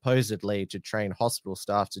supposedly to train hospital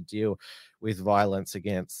staff to deal with violence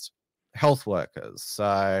against health workers.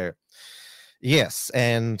 So, yes,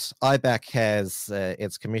 and IBAC has,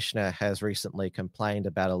 its commissioner has recently complained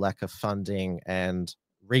about a lack of funding and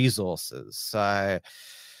resources. So, I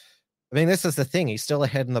mean, this is the thing. He's still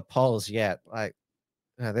ahead in the polls yet. Like,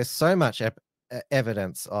 there's so much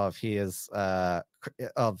evidence of his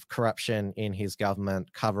of corruption in his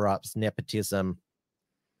government, cover-ups, nepotism.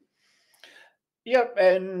 Yep,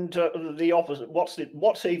 and the opposite.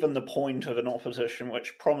 What's even the point of an opposition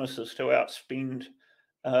which promises to outspend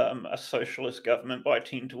a socialist government by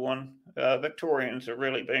 10 to 1? Victorians are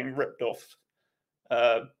really being ripped off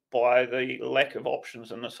by the lack of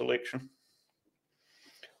options in this election.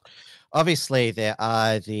 Obviously, there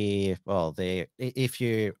are if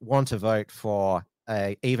you want to vote for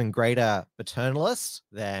an even greater paternalist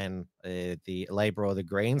than the Labor or the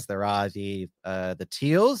Greens, there are the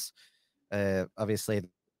Teals. Obviously,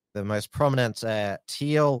 the most prominent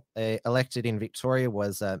Teal elected in Victoria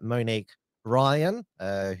was Monique Ryan,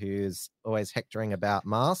 who's always hectoring about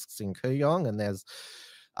masks in Kooyong, and there's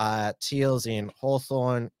Teals in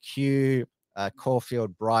Hawthorn, Kew,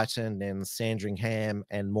 Caulfield, Brighton, and Sandringham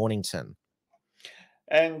and Mornington.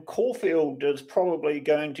 And Caulfield is probably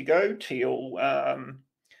going to go Teal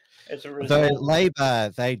as a result. Though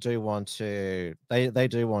Labor, they do want to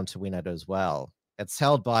win it as well. It's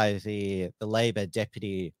held by the Labor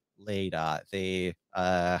deputy leader, the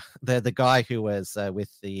guy who was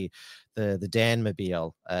with the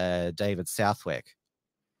Danmobile, David Southwick.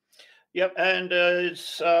 Yep, and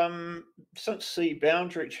since the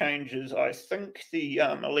boundary changes, I think the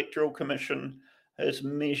Electoral Commission has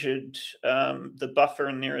measured the buffer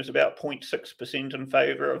in there is about 0.6% in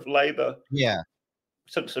favour of Labor. Yeah.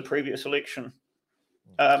 Since the previous election.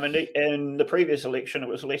 And in the previous election, it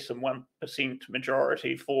was less than 1%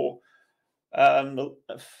 majority for the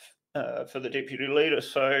deputy leader.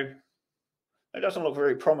 So it doesn't look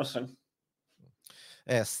very promising.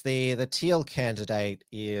 Yes, the Teal candidate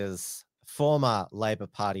is former Labor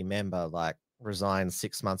Party member, resigned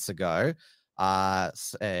 6 months ago,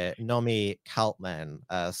 Nomi Kaltman.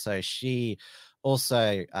 So she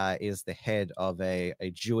also is the head of a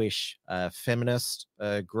Jewish feminist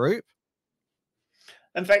group.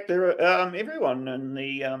 In fact, everyone in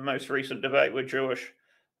the most recent debate were Jewish.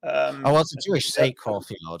 It's a Jewish seat,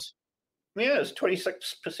 Caulfield. Yeah, it's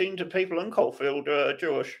 26% of people in Caulfield are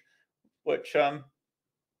Jewish, which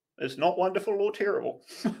is not wonderful or terrible.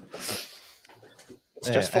 It's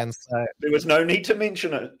just there was no need to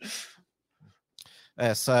mention it.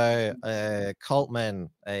 Coltman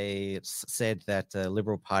said that the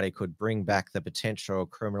Liberal Party could bring back the potential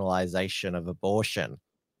criminalisation of abortion.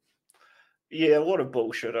 Yeah, what a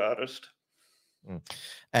bullshit artist.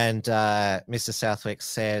 And Mr. Southwick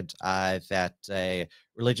said that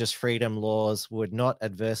religious freedom laws would not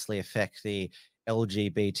adversely affect the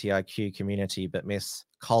LGBTIQ community, but Miss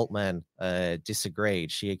Coltman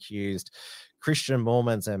disagreed. She accused Christian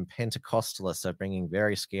Mormons and Pentecostalists of bringing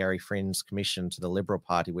very scary fringe commission to the Liberal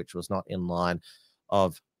Party, which was not in line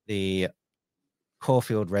of the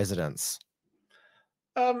Caulfield residents.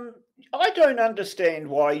 I don't understand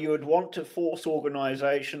why you would want to force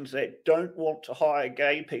organisations that don't want to hire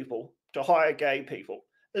gay people to hire gay people.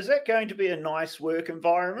 Is that going to be a nice work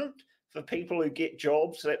environment for people who get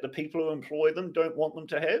jobs that the people who employ them don't want them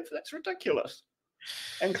to have? That's ridiculous.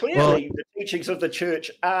 And clearly the teachings of the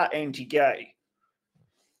church are anti-gay.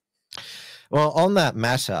 Well, on that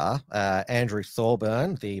matter, Andrew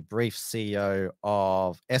Thorburn, the brief CEO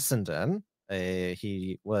of Essendon,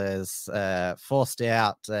 he was forced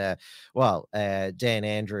out. Dan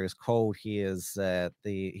Andrews called his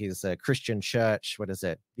Christian church,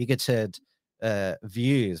 bigoted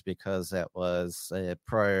views, because it was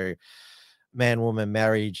pro man-woman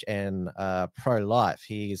marriage and pro-life.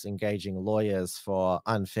 He's engaging lawyers for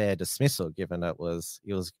unfair dismissal, given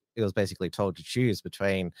he was basically told to choose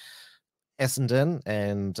between Essendon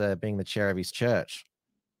and being the chair of his church.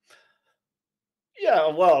 Yeah,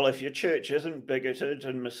 well, if your church isn't bigoted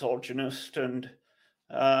and misogynist and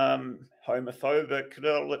homophobic,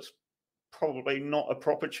 well, it's probably not a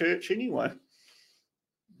proper church anyway.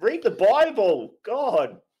 Read the Bible.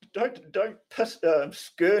 God, don't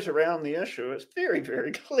skirt around the issue. It's very,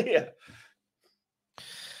 very clear.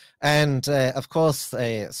 And of course,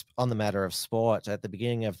 on the matter of sport, at the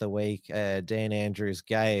beginning of the week, Dan Andrews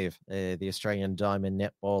gave the Australian Diamond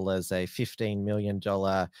netballers a $15 million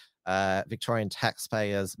Victorian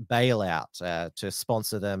taxpayers bailout to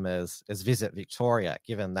sponsor them as Visit Victoria,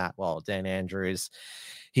 given that, well, Dan Andrews,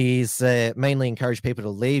 he's mainly encouraged people to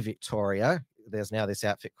leave Victoria. There's now this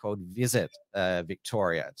outfit called Visit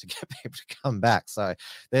Victoria to get people to come back. So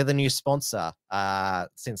they're the new sponsor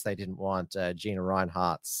since they didn't want Gina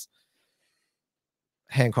Rinehart's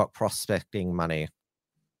Hancock prospecting money.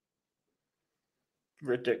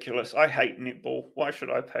 Ridiculous. I hate netball. Why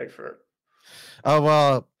should I pay for it? Oh,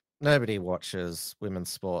 well, nobody watches women's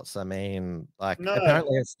sports. I mean,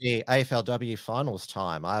 apparently it's the AFLW finals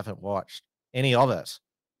time. I haven't watched any of it.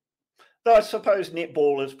 Though I suppose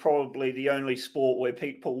netball is probably the only sport where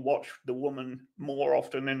people watch the women more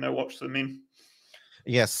often than they watch the men.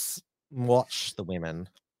 Yes, watch the women.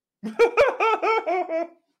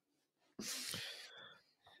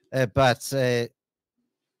 But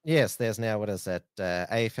yes, there's now, what is it,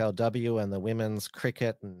 AFLW and the women's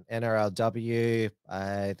cricket and NRLW.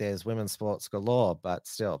 There's women's sports galore, but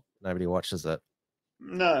still nobody watches it.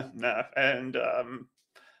 No. And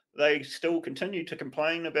they still continue to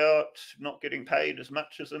complain about not getting paid as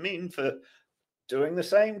much as the men for doing the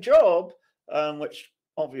same job, which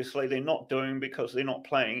obviously they're not doing because they're not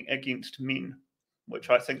playing against men, which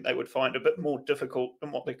I think they would find a bit more difficult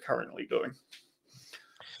than what they're currently doing.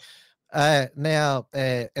 Now,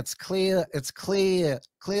 it's clearly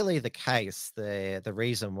the case, the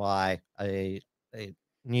reason why a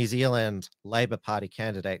New Zealand Labor Party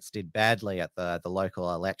candidates did badly at the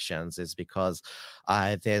local elections is because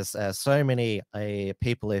there's so many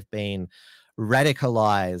people who've been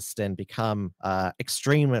radicalized and become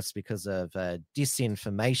extremists because of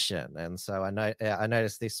disinformation. And so I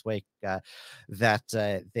noticed this week that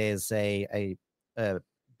there's a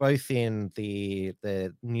both in the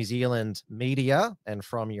New Zealand media and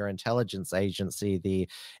from your intelligence agency, the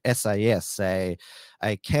SAS, a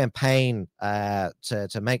campaign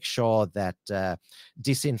to make sure that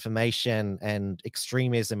disinformation and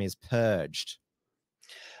extremism is purged.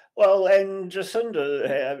 Well, and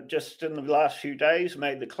Jacinda, just in the last few days,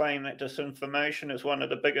 made the claim that disinformation is one of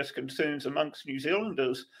the biggest concerns amongst New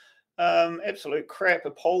Zealanders. Absolute crap. A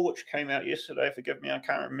poll which came out yesterday, forgive me, I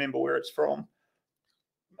can't remember where it's from,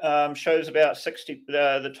 shows about 60.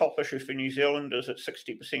 The top issue for New Zealanders at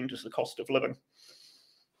 60% is the cost of living.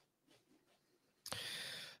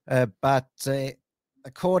 But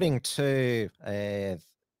according to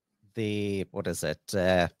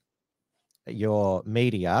your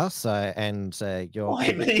media, your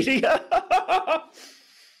my media.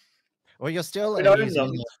 Well, you're still a New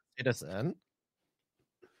Zealand citizen.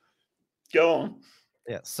 Go on.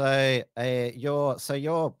 Yeah, so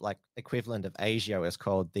your like equivalent of ASIO is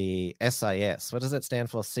called the SIS. What does it stand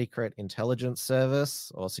for? Secret Intelligence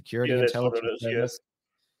Service or Security Intelligence Service?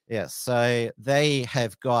 Yeah, so they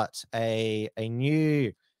have got a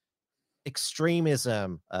new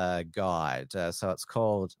extremism guide. So it's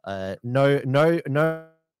called Know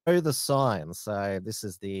the Signs. So this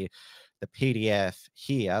is the PDF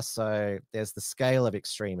here. So there's the scale of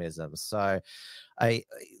extremism. So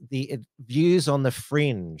the views on the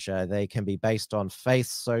fringe, they can be based on faith,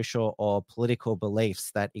 social, or political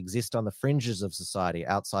beliefs that exist on the fringes of society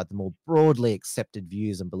outside the more broadly accepted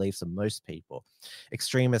views and beliefs of most people.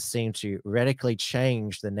 Extremists seem to radically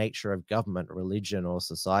change the nature of government, religion, or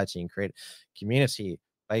society and create community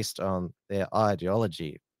based on their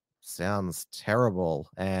ideology. Sounds terrible.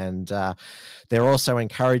 And they're also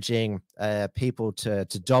encouraging people to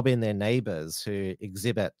dob in their neighbours who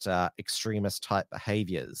exhibit extremist type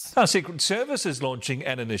behaviours. Our Secret Service is launching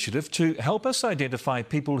an initiative to help us identify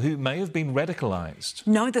people who may have been radicalised.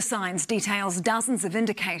 Know the Signs details dozens of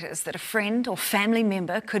indicators that a friend or family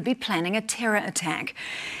member could be planning a terror attack.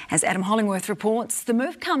 As Adam Hollingworth reports, the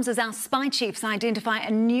move comes as our spy chiefs identify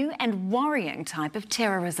a new and worrying type of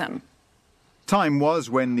terrorism. Time was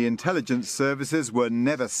when the intelligence services were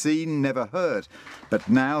never seen, never heard. But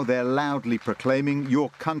now they're loudly proclaiming your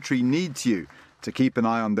country needs you to keep an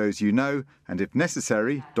eye on those you know and, if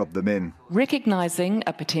necessary, dob them in. Recognising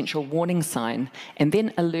a potential warning sign and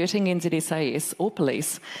then alerting NZSIS or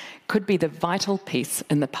police could be the vital piece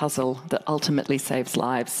in the puzzle that ultimately saves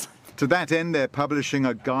lives. To that end, they're publishing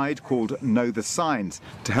a guide called Know the Signs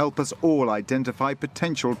to help us all identify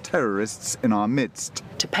potential terrorists in our midst.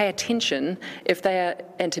 To pay attention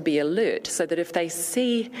and to be alert, so that if they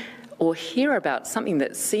see or hear about something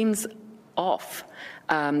that seems off,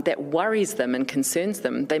 that worries them and concerns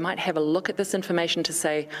them, they might have a look at this information to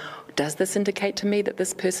say, does this indicate to me that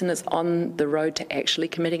this person is on the road to actually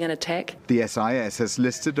committing an attack? The SIS has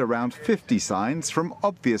listed around 50 signs, from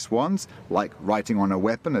obvious ones, like writing on a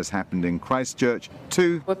weapon, as happened in Christchurch,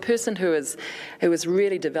 to a person who is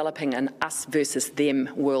really developing an us versus them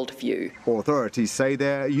worldview. Authorities say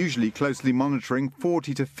they're usually closely monitoring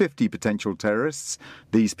 40 to 50 potential terrorists.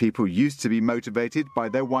 These people used to be motivated by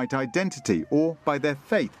their white identity or by their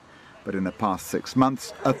faith. But in the past 6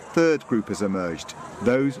 months, a third group has emerged,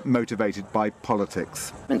 those motivated by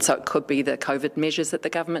politics. And so it could be the COVID measures that the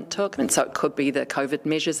government took,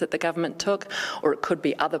 or it could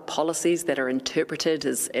be other policies that are interpreted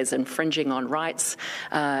as infringing on rights.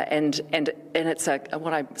 And it's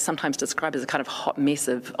what I sometimes describe as a kind of hot mess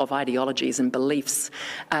of ideologies and beliefs,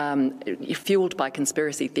 fueled by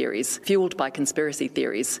conspiracy theories.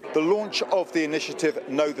 The launch of the initiative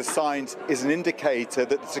Know the Signs is an indicator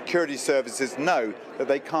that the security services know that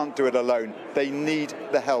they can't do it alone. They need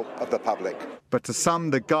the help of the public. But to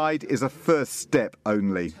some, the guide is a first step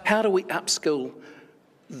only. How do we upskill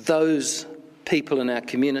those people in our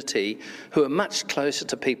community who are much closer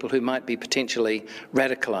to people who might be potentially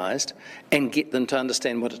radicalised and get them to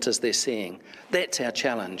understand what it is they're seeing? That's our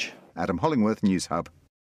challenge. Adam Hollingworth, News Hub.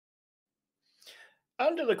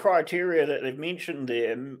 Under the criteria that they've mentioned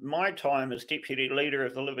there, my time as deputy leader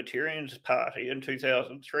of the Libertarians Party in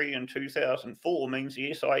 2003 and 2004 means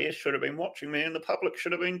the SIS should have been watching me and the public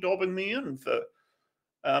should have been dobbing me in for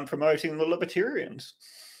promoting the Libertarians.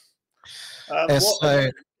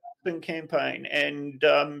 Campaign, and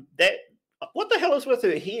that, what the hell is with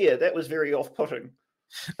her hair? That was very off-putting.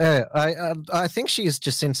 I think she's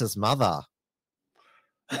Jacinta's mother.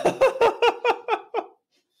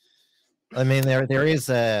 I mean, there is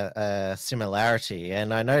a similarity,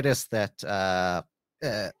 and I noticed that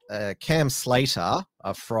Cam Slater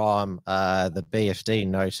from the BFD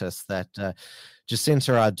noticed that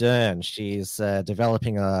Jacinta Ardern, she's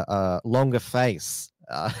developing a longer face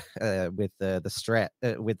with the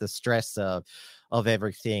stress of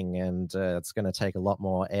everything, and it's going to take a lot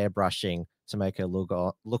more airbrushing to make her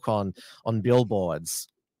look on billboards.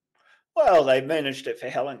 Well, they managed it for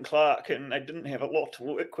Helen Clark, and they didn't have a lot to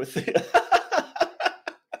work with there.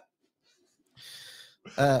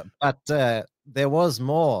 But there was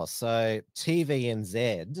more. So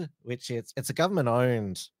TVNZ, which it's a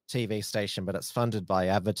government-owned TV station, but it's funded by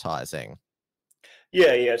advertising.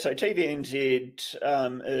 Yeah. So TVNZ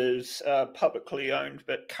is publicly owned,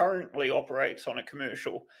 but currently operates on a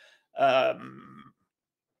commercial, as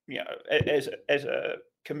a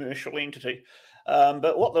commercial entity.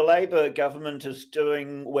 But what the Labour government is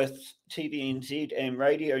doing with TVNZ and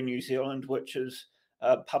Radio New Zealand, which is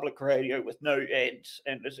public radio with no ads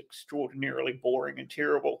and is extraordinarily boring and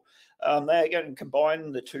terrible, they are going to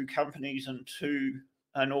combine the two companies into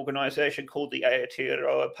an organisation called the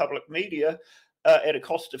Aotearoa Public Media at a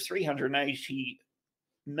cost of $380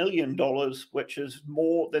 million, which is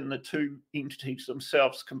more than the two entities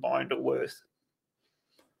themselves combined are worth.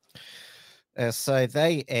 So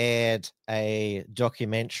they aired a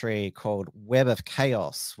documentary called Web of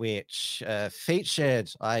Chaos, which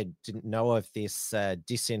featured, I didn't know of this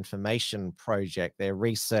disinformation project. They're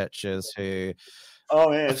researchers who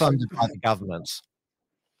are funded by the government.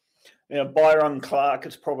 Yeah, Byron Clark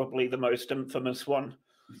is probably the most infamous one.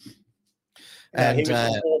 And he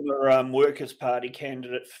was a former Workers' Party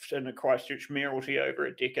candidate in the Christchurch mayoralty over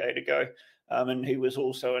a decade ago, and he was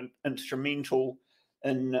also instrumental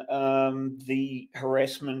in the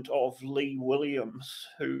harassment of Lee Williams,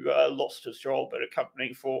 who lost his job at a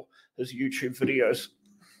company for his YouTube videos.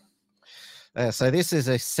 So this is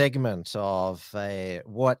a segment of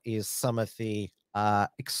what is some of the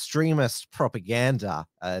extremist propaganda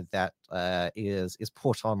that is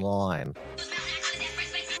put online.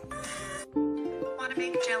 Want to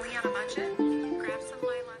make jelly on a budget? Grab some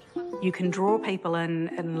lime. You can draw people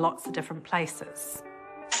in lots of different places.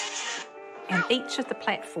 And each of the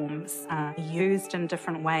platforms are used in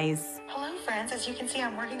different ways. Hello, friends. As you can see,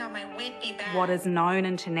 I'm working on my would-be bag. What is known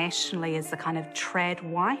internationally as the kind of trad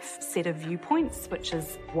wife set of viewpoints, which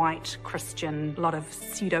is white, Christian, a lot of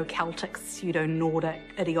pseudo-Celtic, pseudo-Nordic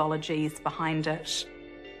ideologies behind it.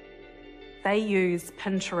 They use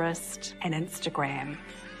Pinterest and Instagram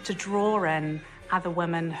to draw in other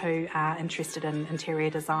women who are interested in interior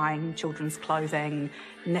design, children's clothing,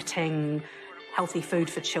 knitting, healthy food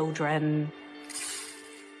for children.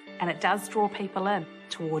 and it does draw people in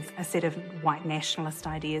towards a set of white nationalist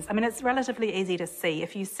ideas. I mean, it's relatively easy to see.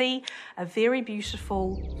 If you see a very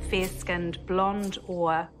beautiful, fair-skinned, blonde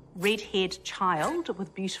or red-haired child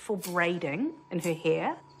with beautiful braiding in her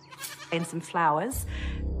hair and some flowers,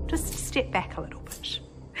 just step back a little bit.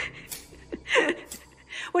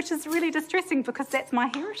 Which is really distressing because that's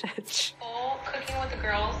my heritage. All cooking with the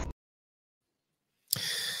girls.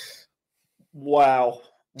 Wow,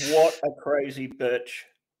 what a crazy bitch.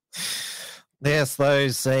 Yes,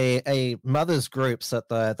 those a mothers groups at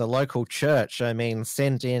the local church, I mean,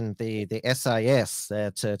 send in the SIS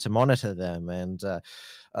to monitor them, and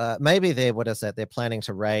maybe they're they're planning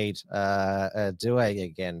to raid Douay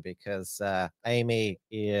again, because Amy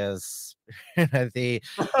is the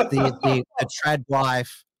trad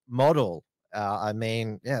wife model. I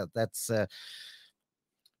mean, yeah, that's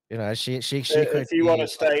she could if you want to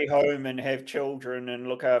stay home and have children and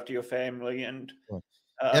look after your family and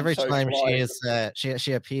every time socialise.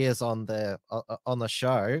 she appears on the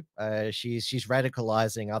show, she's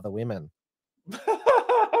radicalizing other women.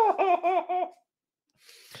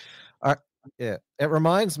 Yeah, it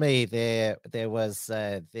reminds me there was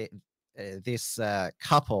this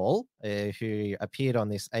couple who appeared on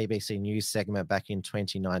this ABC News segment back in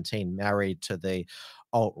 2019, married to the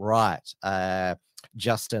alt-right,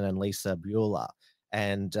 Justin and Lisa Bueller.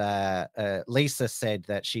 And Lisa said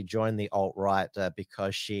that she joined the alt-right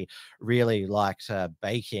because she really liked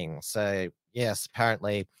baking. So yes,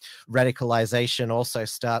 apparently radicalization also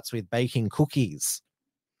starts with baking cookies.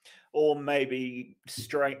 Or maybe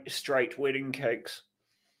straight wedding cakes.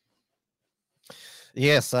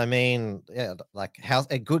 Yes, I mean, yeah, like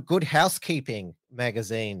a good housekeeping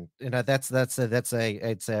magazine. That's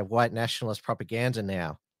a white nationalist propaganda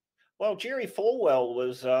now. Well, Jerry Falwell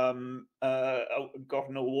was got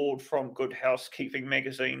an award from Good Housekeeping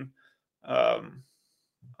magazine. I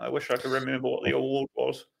wish I could remember what the award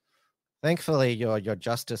was. Thankfully, your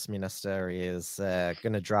justice minister is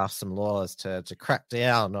going to draft some laws to crack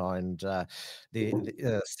down on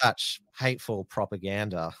such hateful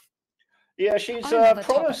propaganda. Yeah, she's on the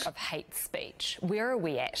promised. Topic of hate speech. Where are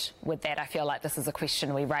we at with that? I feel like this is a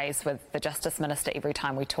question we raise with the Justice Minister every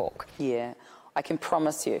time we talk. Yeah, I can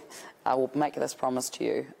promise you, I will make this promise to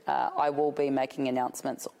you, I will be making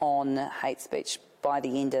announcements on hate speech by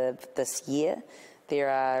the end of this year. There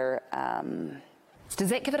are... Does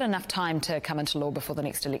that give it enough time to come into law before the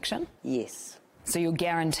next election? Yes. So you're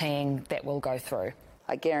guaranteeing that will go through?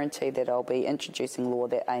 I guarantee that I'll be introducing law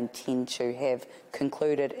that I intend to have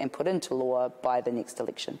concluded and put into law by the next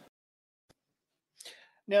election.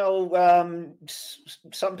 Now,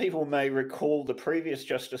 some people may recall the previous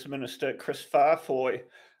Justice Minister, Chris Farfoy,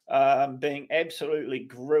 being absolutely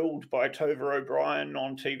grilled by Tova O'Brien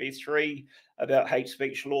on TV3 about hate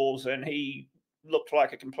speech laws, and he looked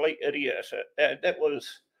like a complete idiot. That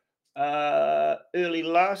was early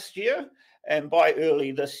last year, and by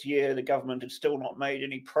early this year, the government had still not made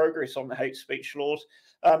any progress on the hate speech laws.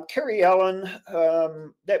 Kerry Allen,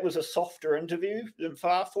 that was a softer interview than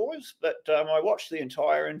Farfoy's, but I watched the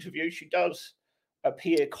entire interview. She does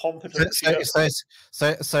appear competent.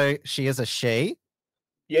 So she is a she?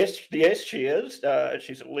 Yes, she is.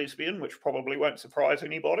 She's a lesbian, which probably won't surprise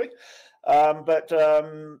anybody. But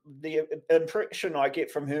the impression I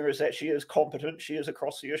get from her is that she is competent. She is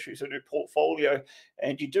across the issues in her portfolio,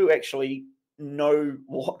 and you do actually know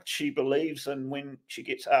what she believes and when she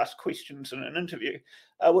gets asked questions in an interview,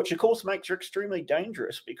 which of course makes her extremely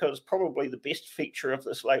dangerous, because probably the best feature of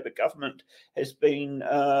this Labor government has been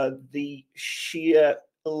the sheer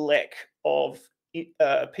lack of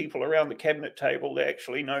people around the cabinet table that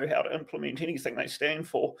actually know how to implement anything they stand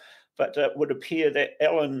for. But it would appear that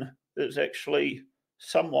Ellen is actually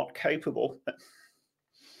somewhat capable.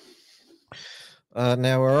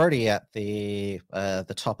 Now we're already at the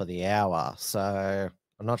top of the hour, so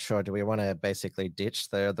I'm not sure. Do we want to basically ditch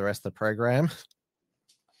the rest of the program?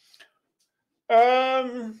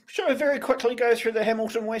 Shall we very quickly go through the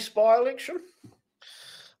Hamilton West by-election?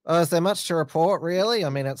 Is there much to report, really? I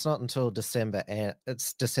mean, it's not until December, and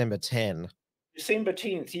it's December 10. December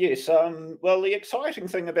 10th, yes. Well, the exciting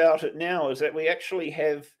thing about it now is that we actually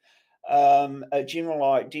have a general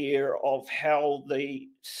idea of how the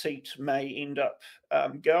seat may end up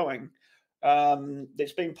going.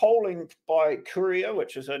 There's been polling by Courier,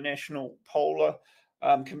 which is a national poller,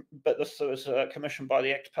 but this was commissioned by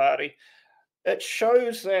the ACT Party. It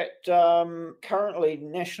shows that currently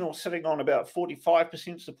National sitting on about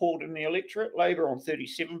 45% support in the electorate, Labor on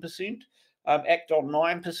 37%, ACT on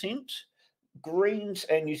 9%. Greens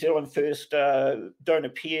and New Zealand First don't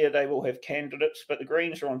appear they will have candidates, but the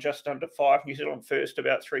Greens are on just under 5%, New Zealand First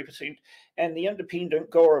about 3%. And the independent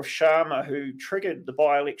Gaurav Sharma, who triggered the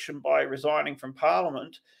by-election by resigning from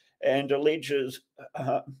Parliament and alleges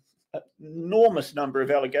enormous number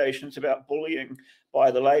of allegations about bullying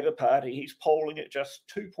by the Labour Party, he's polling at just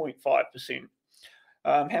 2.5%.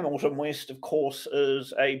 Hamilton West, of course,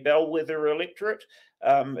 is a bellwether electorate.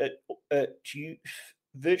 It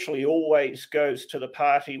virtually always goes to the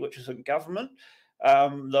party which is in government.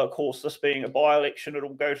 Though, of course, this being a by-election,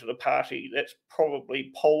 it'll go to the party that's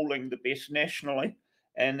probably polling the best nationally,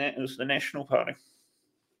 and that is the National Party.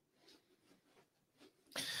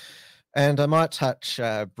 And I might touch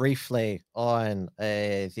briefly on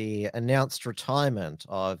the announced retirement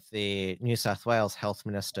of the New South Wales Health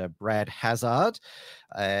Minister, Brad Hazzard.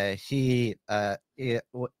 He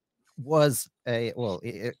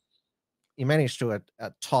managed to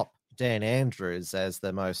top Dan Andrews as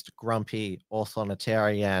the most grumpy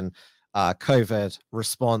authoritarian COVID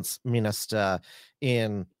response minister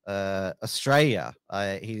in Australia.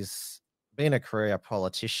 He's been a career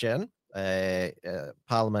politician.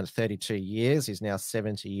 Parliament 32 years. He's now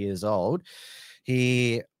 70 years old.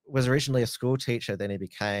 He was originally a school teacher, then he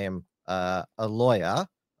became a lawyer.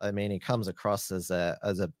 I mean, he comes across as a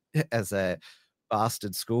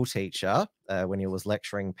bastard school teacher when he was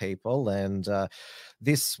lecturing people, and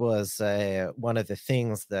this was one of the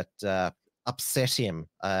things that upset him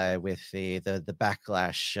with the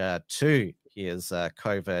backlash to his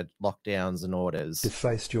COVID lockdowns and orders.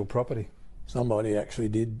 Defaced your property. Somebody actually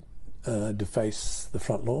did deface the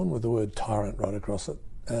front lawn with the word tyrant right across it,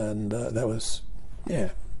 and that was,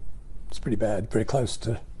 it's pretty bad, very close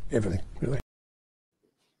to everything, really.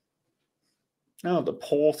 Oh, the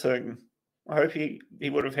poor thing. I hope he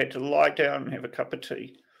would have had to lie down and have a cup of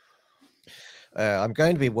tea. I'm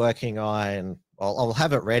going to be working on, I'll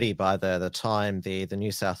have it ready by the time the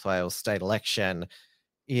New South Wales state election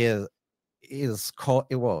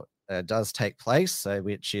does take place,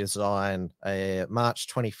 which is on March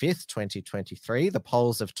 25th, 2023. The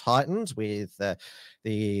polls have tightened with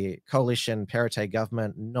the coalition Perrottet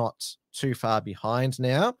government not too far behind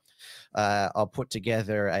now. I'll put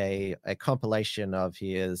together a compilation of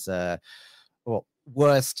his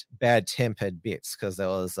worst bad-tempered bits, because there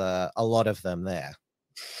was a lot of them there.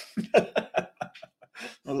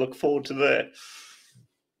 I look forward to that.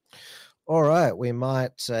 All right, we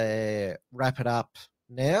might wrap it up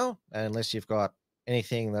now, unless you've got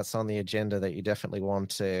anything that's on the agenda that you definitely want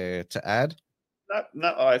to add.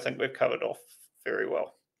 No, I think we've covered off very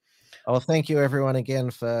well. Well, thank you everyone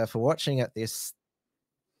again for watching at this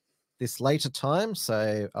later time.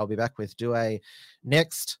 So I'll be back with Due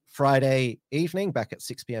next Friday evening, back at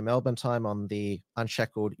 6 p.m. Melbourne time on the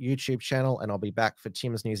Unshackled YouTube channel, and I'll be back for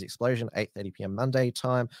Tim's News Explosion 8:30 p.m. Monday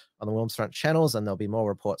time on the Wilmsfront channels, and there'll be more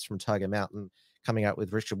reports from Tiger Mountain coming out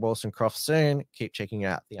with Richard Wollstonecroft soon. Keep checking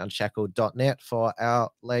out the unshackled.net for our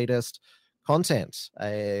latest content.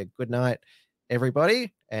 Good night,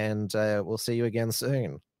 everybody, and we'll see you again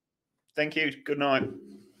soon. Thank you. Good night.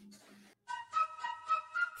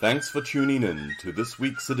 Thanks for tuning in to this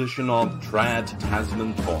week's edition of Trad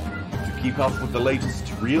Tasman Talk. To keep up with the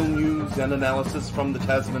latest real news and analysis from the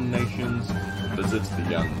Tasman nations, visit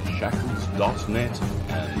theunshackles.net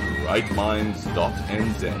and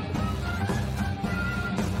rightminds.nz.